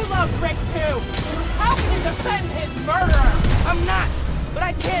 You love Rick too! How can you defend his murderer? I'm not! But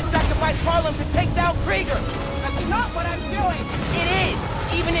I can't sacrifice Harlem to take down Krieger! That's not what I'm doing! It is!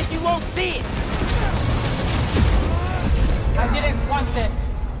 Even if you won't see it! I didn't want this!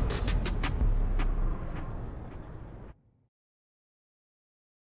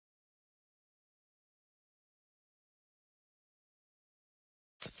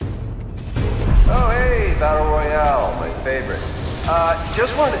 Oh, hey, Battle Royale, my favorite.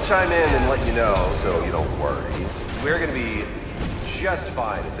 Just wanted to chime in and let you know so you don't worry. We're gonna be just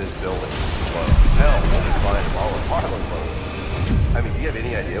fine if this building explodes. Hell, we'll be fine if all of Harlem closes. I mean, do you have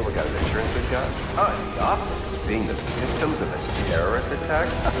any idea what kind of insurance we've got? Enough being the victims of a terrorist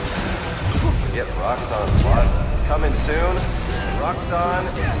attack? Forget Roxxon Plaza. Coming soon, Roxxon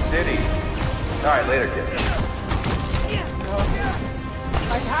City. Alright, later, kid.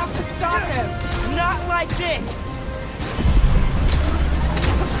 I have to stop him! Not like this!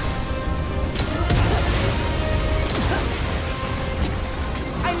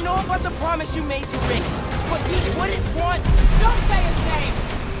 I know about the promise you made to Rick, but he wouldn't want... Don't say his name!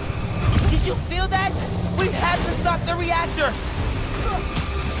 Did you feel that? We had to stop the reactor!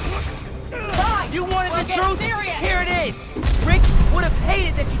 Fine! You wanted the truth? Serious. Here it is! Rick would have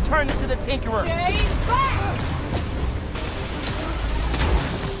hated that you turned into the Tinkerer! Stay back!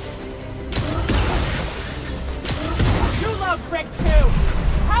 You love Rick too!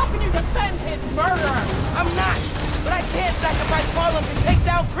 How can you defend his murderer? I'm not! But I can't sacrifice Harlem to take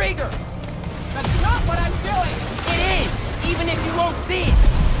down Krieger! That's not what I'm doing! It is! Even if you won't see it!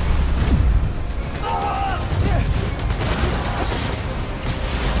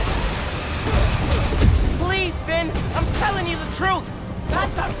 Please, Finn! I'm telling you the truth!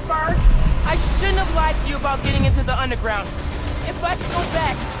 That's a first! I shouldn't have lied to you about getting into the underground. If I could go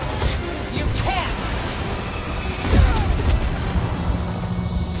back... You can't!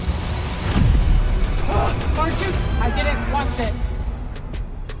 Aren't you? I didn't want this.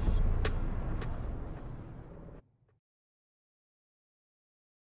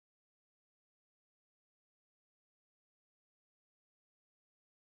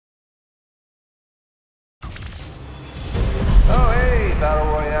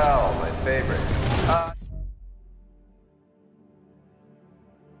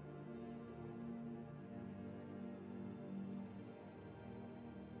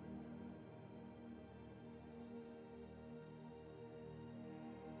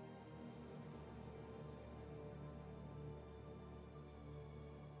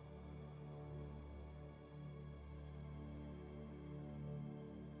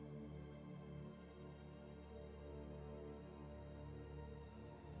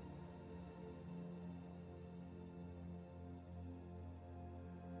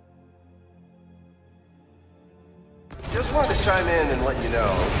 Just wanted to chime in and let you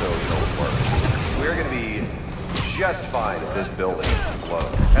know so you don't worry. We're gonna be just fine if this building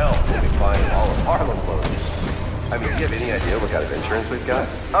explodes. Hell, we'll be fine if all of Harlem blows. I mean, do you have any idea what kind of insurance we've got?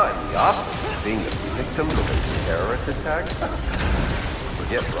 The opposite, being the victims of a terrorist attack?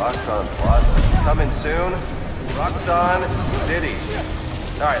 Forget Roxxon Plaza. Coming soon, Roxxon City.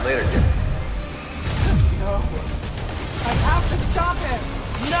 Alright, later, kid. No. I have to stop him!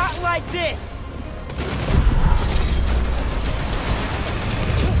 Not like this!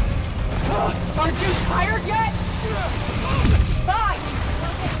 Aren't you tired yet? Fine!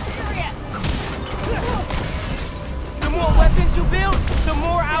 Serious! The more weapons you build, the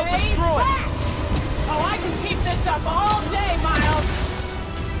more I'll destroy! Oh, I can keep this up all day, Miles!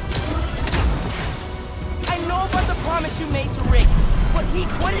 I know about the promise you made to Rick, but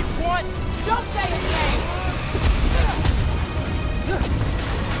what is one? Don't say his name!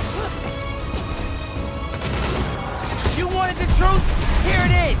 You wanted the truth? Here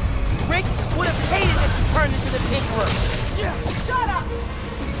it is! Rick would have hated if you turned into the Tinkerer! Shut up!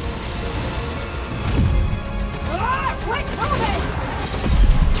 Quit moving!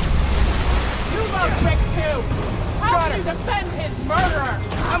 You love Rick too! How can you defend his murderer?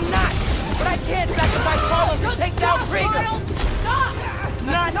 I'm not! But I can't sacrifice Harlem to take down Krieger! Stop!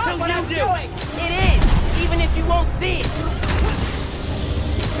 Not till what you I'm do! doing. It is! Even if you won't see it!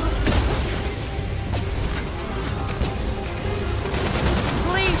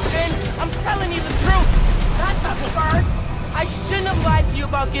 Please, Ben! I'm telling you the truth! That's not the first! I shouldn't have lied to you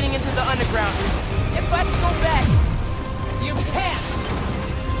about getting into the underground. If I could go back... You can't!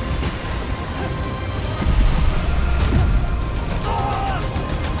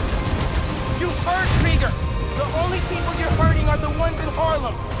 You hurt Krieger! The only people you're hurting are the ones in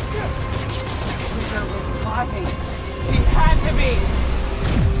Harlem! Krieger was lying. He had to be!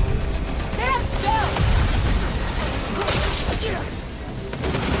 Stand still!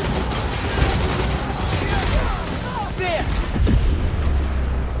 There!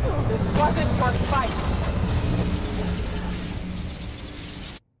 This wasn't your fight!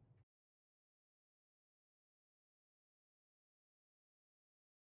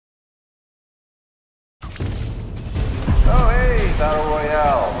 Oh, hey, Battle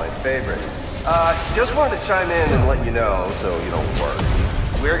Royale, my favorite. Just wanted to chime in and let you know so you don't worry.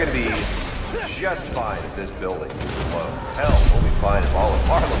 We're gonna be just fine if this building explodes. Hell, we'll be fine if all of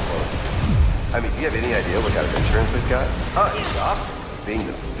Harlem blows. I mean, do you have any idea what kind of insurance we've got? Stop being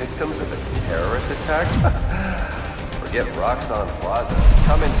the victims of a terrorist attack? Forget Roxxon Plaza.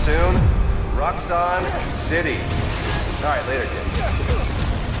 Coming soon, Roxxon City. Alright, later, kid.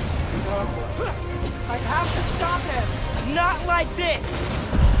 I have to stop him! Not like this!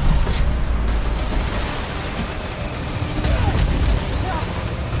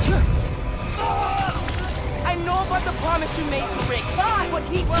 I know about the promise you made to Rick, but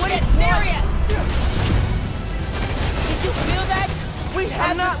We'll get serious! Did you feel that? We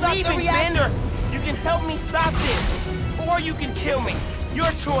have not stop leaving, the reactor! You can help me stop this, or you can kill me.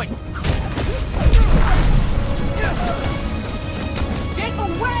 Your choice. Get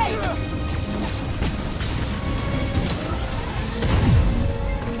away!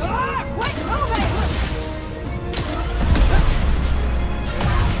 Quit moving!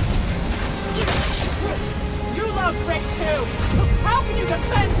 You love Rick too! How can you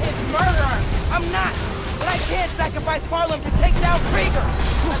defend his murderer? I'm not! But I can't sacrifice Harlem to take down Krieger!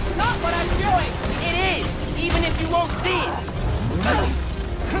 That's not what I'm doing! It is, even if you won't see it!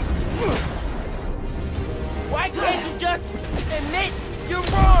 Why can't you just admit you're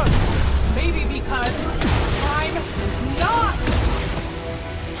wrong? Maybe because I'm not!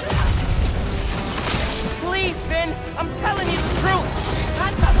 Please, Ben, I'm telling you the truth!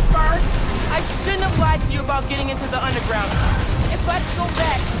 That's not the first! I shouldn't have lied to you about getting into the underground. If I could go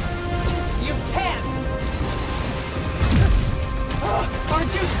back... You can't!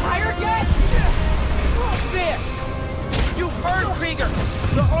 Aren't you tired yet? There! You hurt Krieger!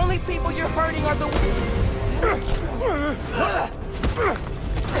 The only people you're hurting are the...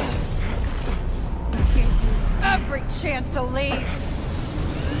 Every chance to leave.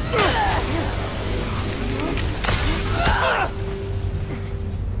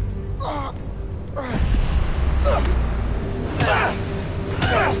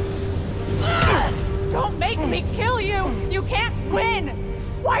 Don't make me kill you! You can't win!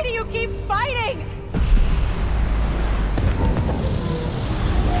 Why do you keep fighting?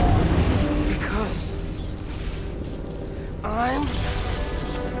 Because... I'm...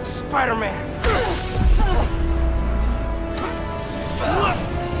 Spider-Man.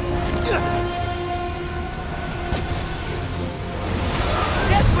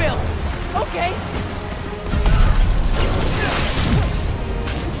 Death wheels! Okay!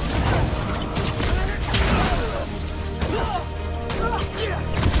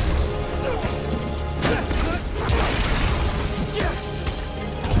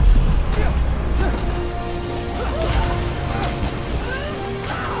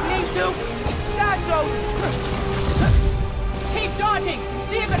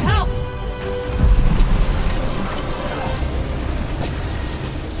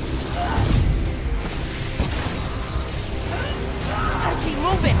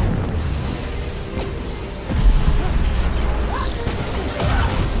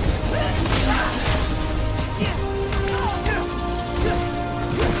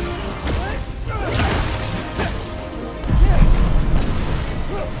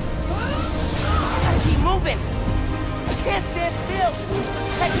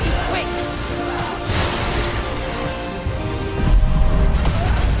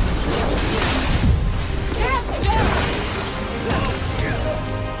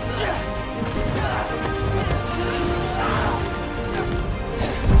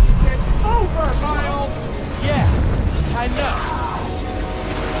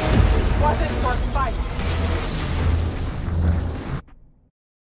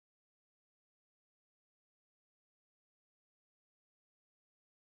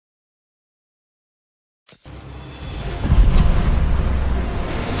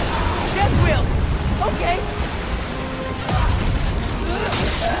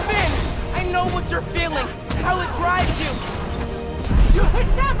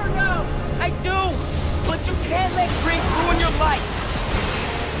 never know! I do! But you can't let Rick ruin your life!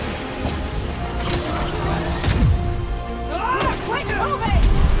 Quit moving!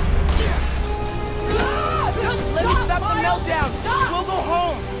 Just Let me stop the meltdown! We'll go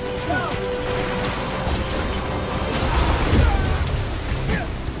home!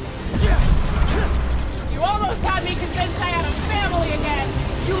 You almost had me convinced I had a family again!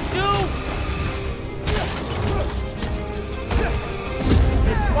 You do!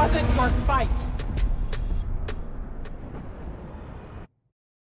 This wasn't your fight!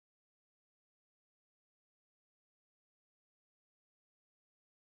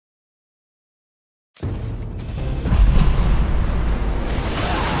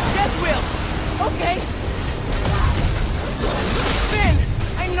 Okay. Finn,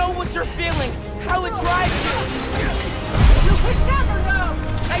 I know what you're feeling, how it drives you. You could never know!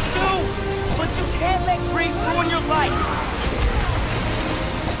 I do, but you can't let grief ruin your life.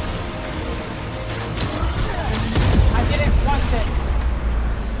 I didn't want it.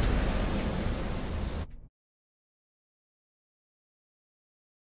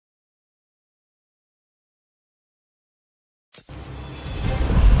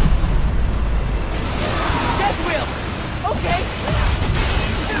 Okay.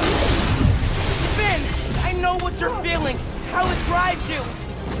 Finn, I know what you're feeling, how it drives you.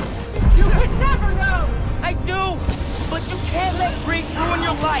 You could never know! I do, but you can't let grief ruin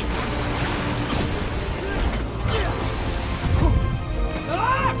your life.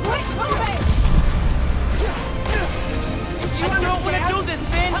 Quit moving! I don't want to do this,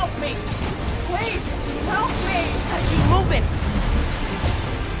 Finn. Help me! Please, help me! I keep moving.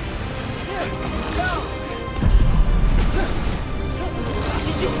 No!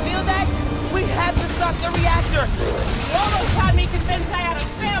 Did you feel that? We have to stop the reactor! You almost had me convinced I had a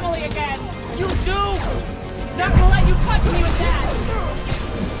family again! You do! Not gonna let you touch me with that!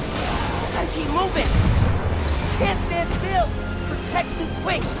 I keep moving! Can't stand still! Protect too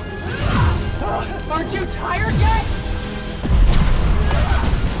quick! Aren't you tired yet?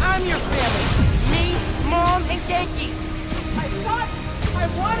 I'm your family! Me, Mom, and Genki! I thought I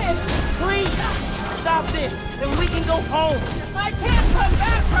wanted... Please! Stop this, and we can go home! I can't come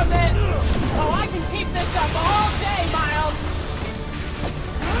back from this! Oh, I can keep this up all day, Miles!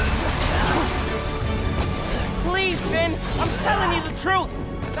 Please, Finn! I'm telling you the truth!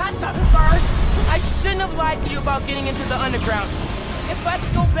 That's a first! I shouldn't have lied to you about getting into the underground. If I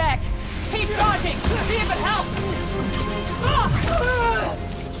could go back... Keep dodging! See if it helps!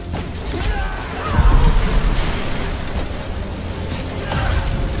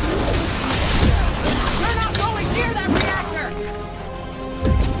 You're not going near that reactor!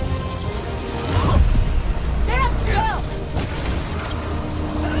 Stand still!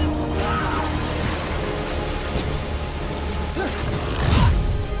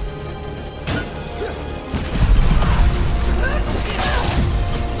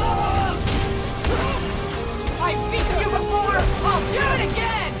 I've beaten you before! I'll do it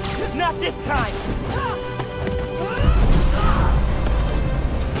again! Not this time!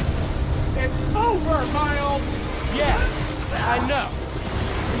 It's over, Miles! Yeah, I know.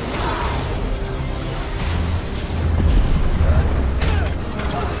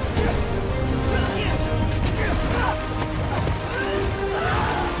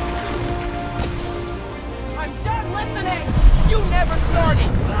 I'm done listening! You never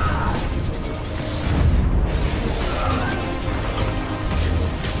started!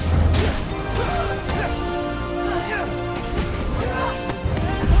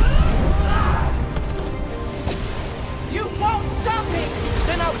 You won't stop me!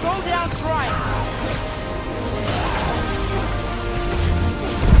 Then I'll go down trying.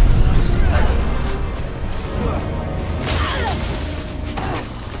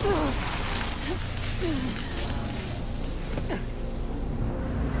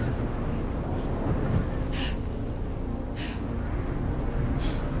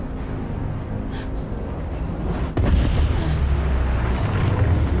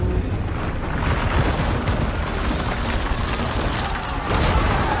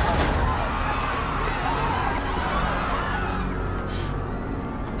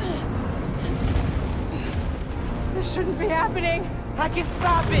 This shouldn't be happening! I can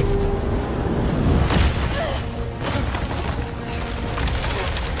stop it!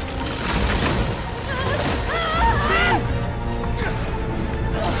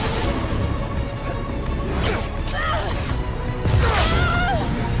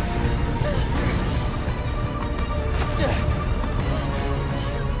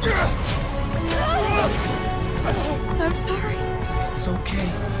 I'm sorry. It's okay.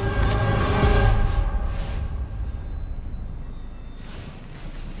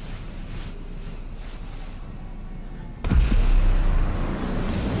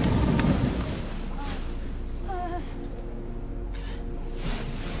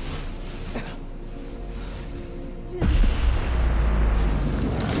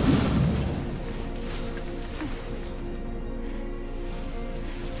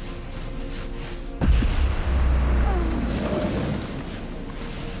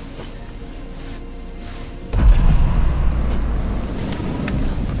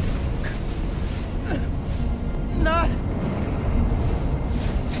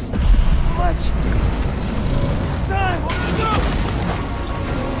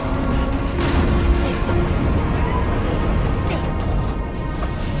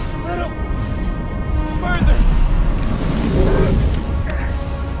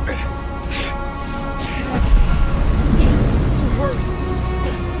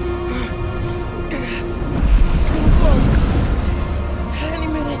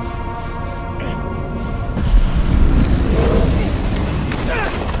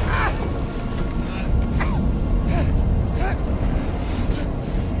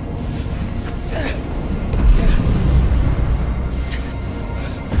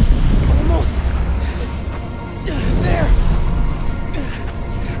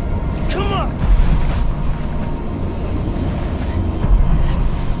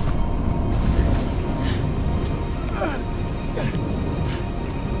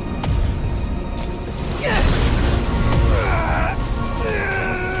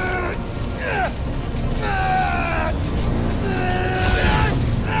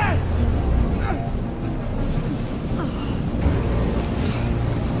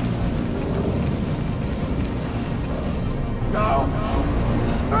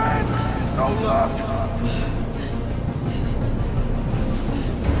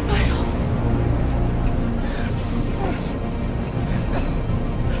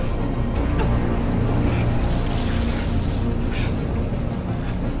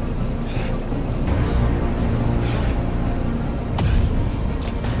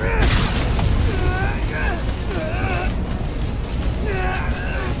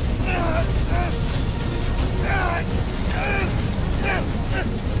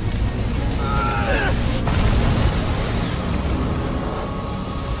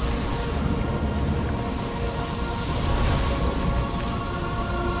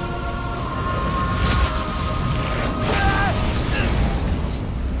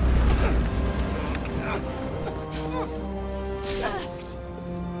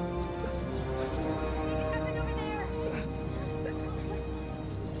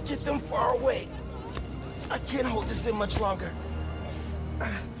 Get them far away. I can't hold this in much longer.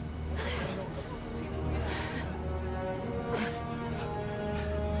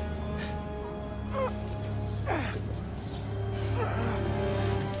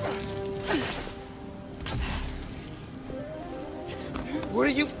 Where are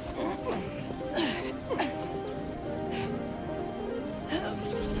you?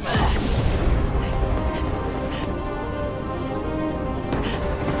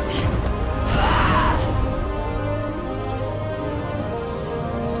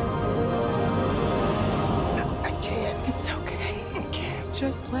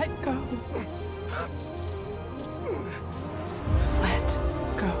 Just let go. Let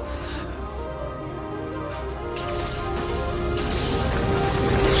go.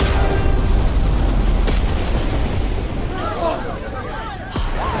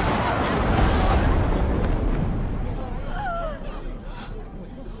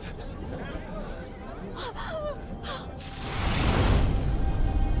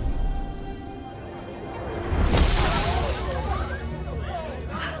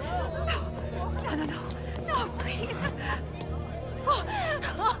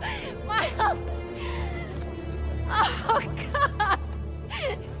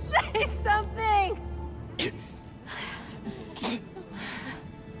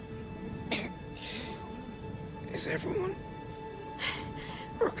 Is everyone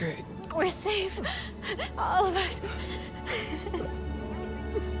okay? We're safe. All of us.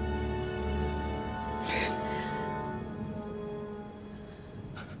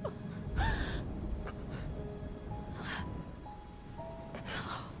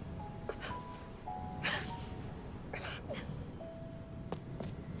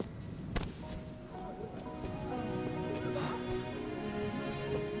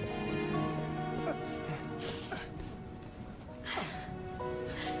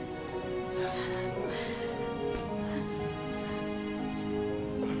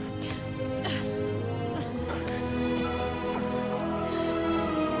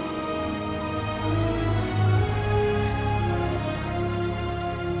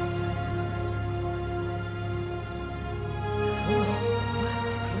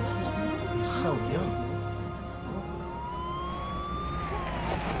 So young.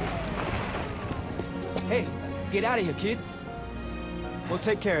 Hey, get out of here, kid. We'll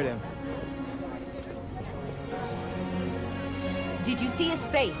take care of them. Did you see his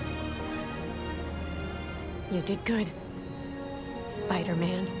face? You did good,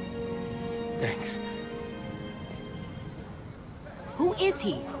 Spider-Man. Thanks. Who is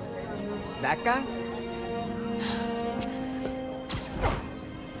he? That guy?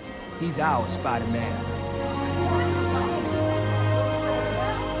 He's our Spider-Man.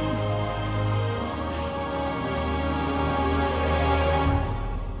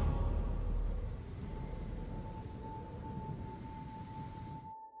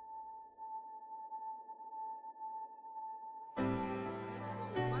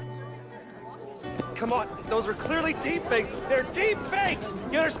 Come on, those are clearly deep fakes. They're deep fakes.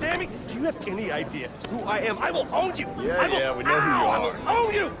 You understand me? Do you have any idea who I am? I will own you. Yeah, we know who you are. I will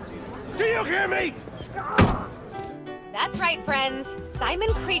own you. Do you hear me? That's right, friends. Simon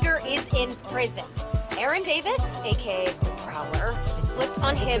Krieger is in prison. Aaron Davis, aka the Prowler, flipped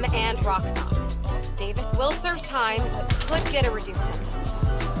on him and Roxxon. Davis will serve time, but could get a reduced sentence.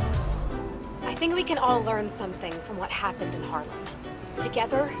 I think we can all learn something from what happened in Harlem.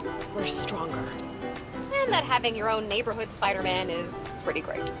 Together, we're stronger. And that having your own neighborhood Spider-Man is pretty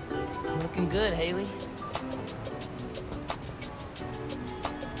great. Looking good, Haley.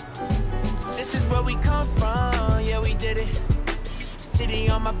 This is where we come from, yeah, we did it. City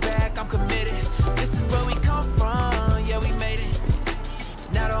on my back, I'm committed. This is where we come from, yeah, we made it.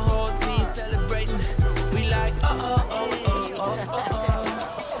 Now the whole team celebrating. We like,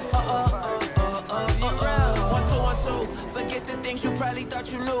 One, two. Forget the things you probably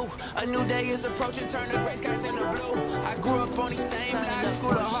thought you knew. A new day is approaching, turn the gray skies into blue. I grew up on these same blocks,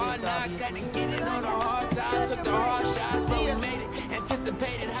 school of hard knocks. Had to get it on the hard time, took the hard shots, but we made it.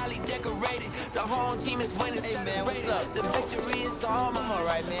 Anticipated, highly decorated. The home team is winning, celebrated. The victory is all mine. All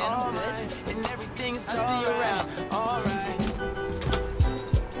right, man. I'm good. And everything is I'll see you around. All right.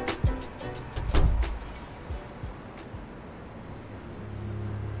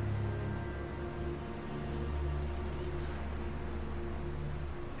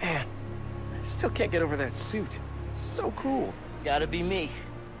 Man, I still can't get over that suit. So cool. Gotta be me.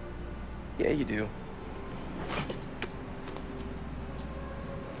 Yeah, you do.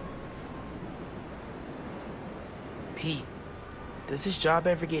 Pete, does this job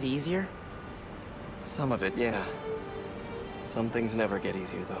ever get easier? Some of it, yeah. Some things never get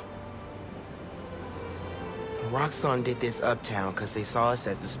easier, though. Roxxon did this uptown because they saw us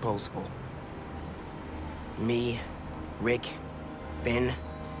as disposable. Me, Rick, Finn,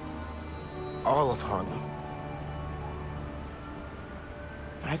 all of Harlem.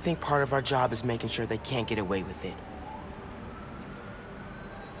 I think part of our job is making sure they can't get away with it.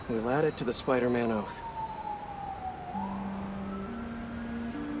 We'll add it to the Spider-Man oath.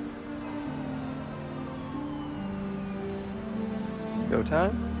 Go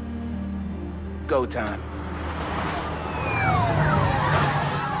time? Go time.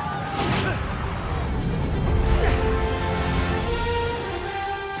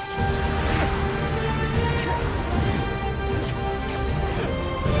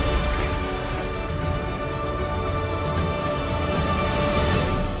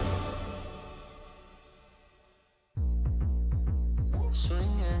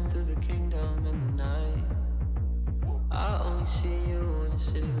 Swinging through the kingdom in the night. I only see you in the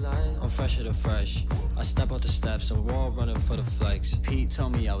city light. I'm fresher than fresh. I step out the steps and we're all running for the flex. Pete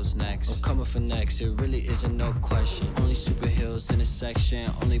told me I was next. I'm coming for next, it really isn't no question. Only superheroes in this section,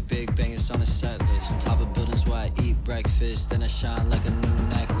 only big bangers on the set list. On top of buildings where I eat breakfast, then I shine like a new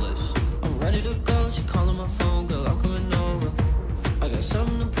necklace. I'm ready to go, she calling my phone, girl, I'm coming over. I got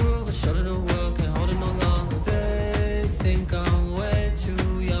something to prove, I showed her the world, can't hold it no longer. They think I'm way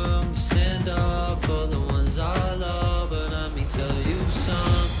too young to stand up for the ones I love, but let me tell you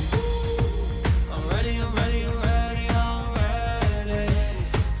something. I'm ready, I'm ready, I'm ready, I'm ready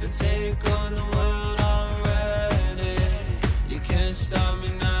to take on the world, I'm ready. You can't stop me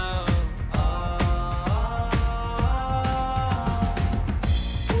now.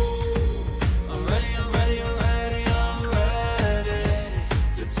 I'm ready, I'm ready, I'm ready, I'm ready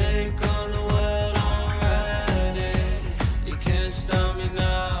to take on the world, I'm ready. You can't stop me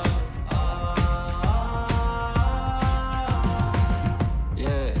now.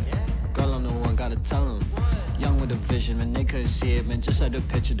 Yeah, girl, I'm the one, gotta tell 'em. Young with a vision, man, they couldn't see it, man, just let the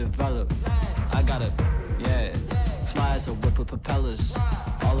picture develop. I gotta, yeah, fly as a whip with propellers.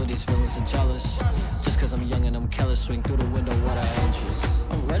 All of these feelings are jealous. Just cause I'm young and I'm careless, swing through the window, what I interest.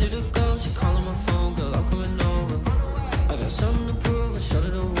 I'm ready to go, she calling my phone, girl, I'm coming over. I got something to prove, I showed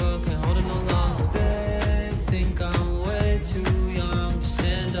her the world, can't hold it no longer. They think I'm way too young to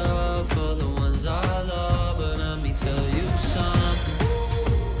stand up for the ones I love, but let me tell you something.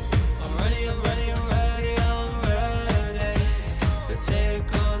 I'm ready, I'm ready, I'm ready, I'm ready to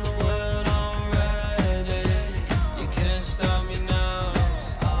take on the world, I'm ready. You can't stop me now.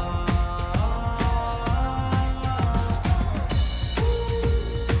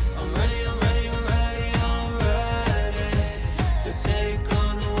 I'm ready, I'm ready, I'm ready, I'm ready to take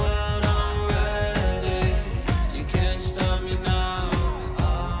on the world, I'm ready. You can't stop me now.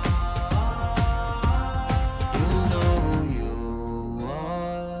 You know who you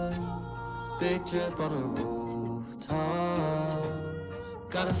are. Big drip on a rooftop.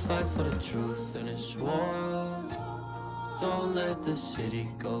 Gotta fight for the truth in this war. Don't let the city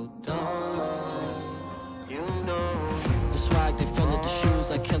go down. You know the swag, they feel it, the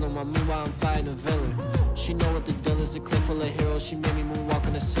shoes, I kill 'em. While meanwhile I'm fighting a villain. She know what the deal is, the clip full of heroes. She made me moonwalk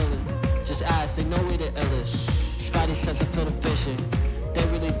on the ceiling. Just ask, they know we the illest. Spidey sense, I feel the vision. They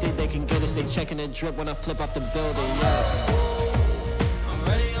really think they can get us. They checking the drip when I flip off the building, yeah. I'm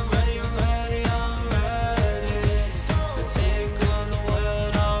ready, I'm ready, I'm ready, I'm ready to take on the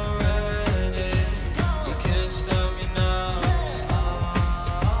world, I'm ready. You can't stop me now.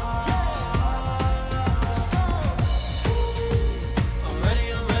 I'm ready,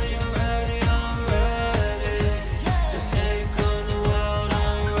 I'm ready, I'm ready, I'm ready to take on the world,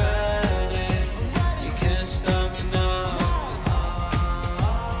 I'm ready. You can't stop me now.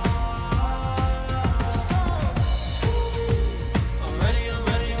 I'm ready, I'm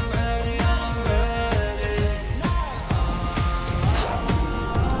ready, I'm ready, I'm ready.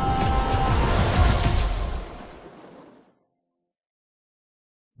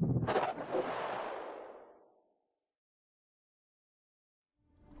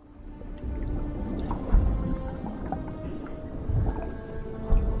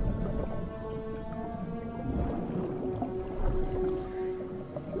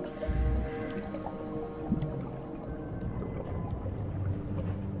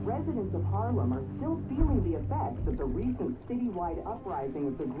 Residents of Harlem are still feeling the effects of the recent citywide uprising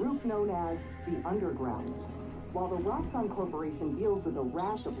of the group known as the Underground. While the Roxxon Corporation deals with a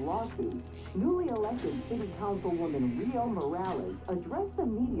rash of lawsuits, newly elected City Councilwoman Rio Morales addressed the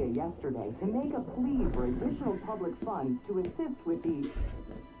media yesterday to make a plea for additional public funds to assist with the...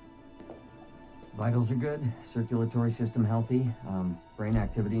 Vitals are good, circulatory system healthy, brain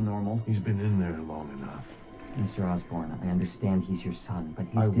activity normal. He's been in there long enough. Mr. Osborn, I understand he's your son, but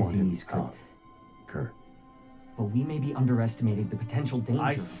I his want him disease could... out, Kurt. But we may be underestimating the potential danger.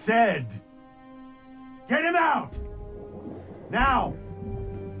 I said, get him out! Now!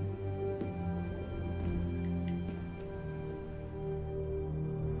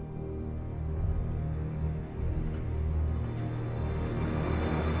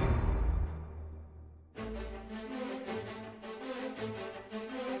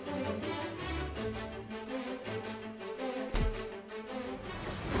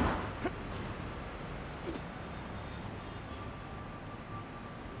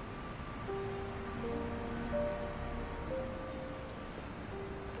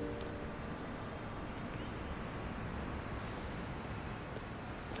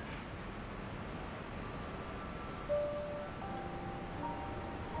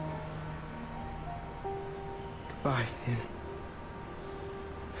 Bye, Finn.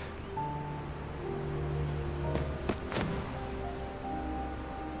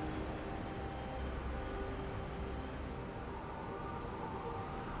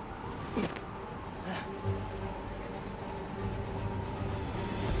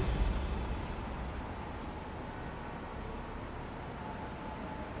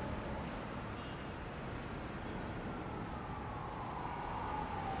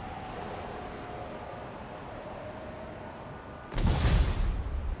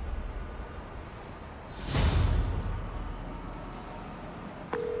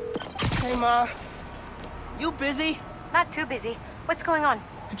 Hey, Ma. You busy? Not too busy. What's going on?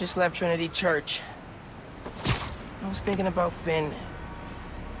 I just left Trinity Church. I was thinking about Finn.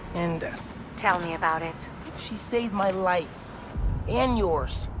 And... Tell me about it. She saved my life. And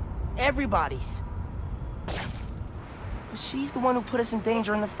yours. Everybody's. But she's the one who put us in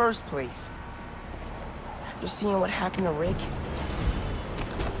danger in the first place. After seeing what happened to Rick,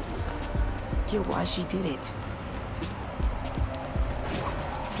 I get why she did it.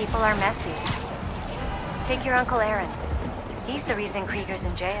 People are messy. Take your Uncle Aaron. He's the reason Krieger's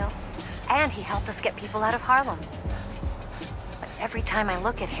in jail. And he helped us get people out of Harlem. But every time I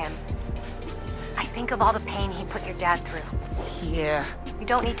look at him, I think of all the pain he put your dad through. Yeah. You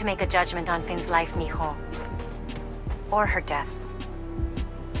don't need to make a judgment on Finn's life, mijo. Or her death.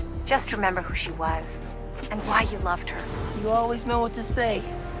 Just remember who she was, and why you loved her. You always know what to say.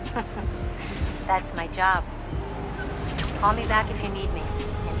 That's my job. Call me back if you need me.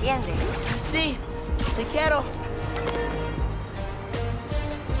 Entiende? Sí. Te quiero.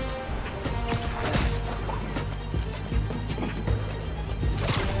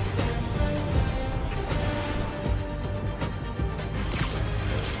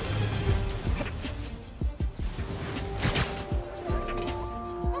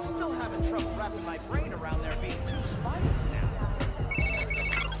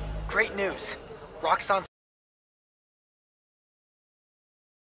 Great news. Roxxon's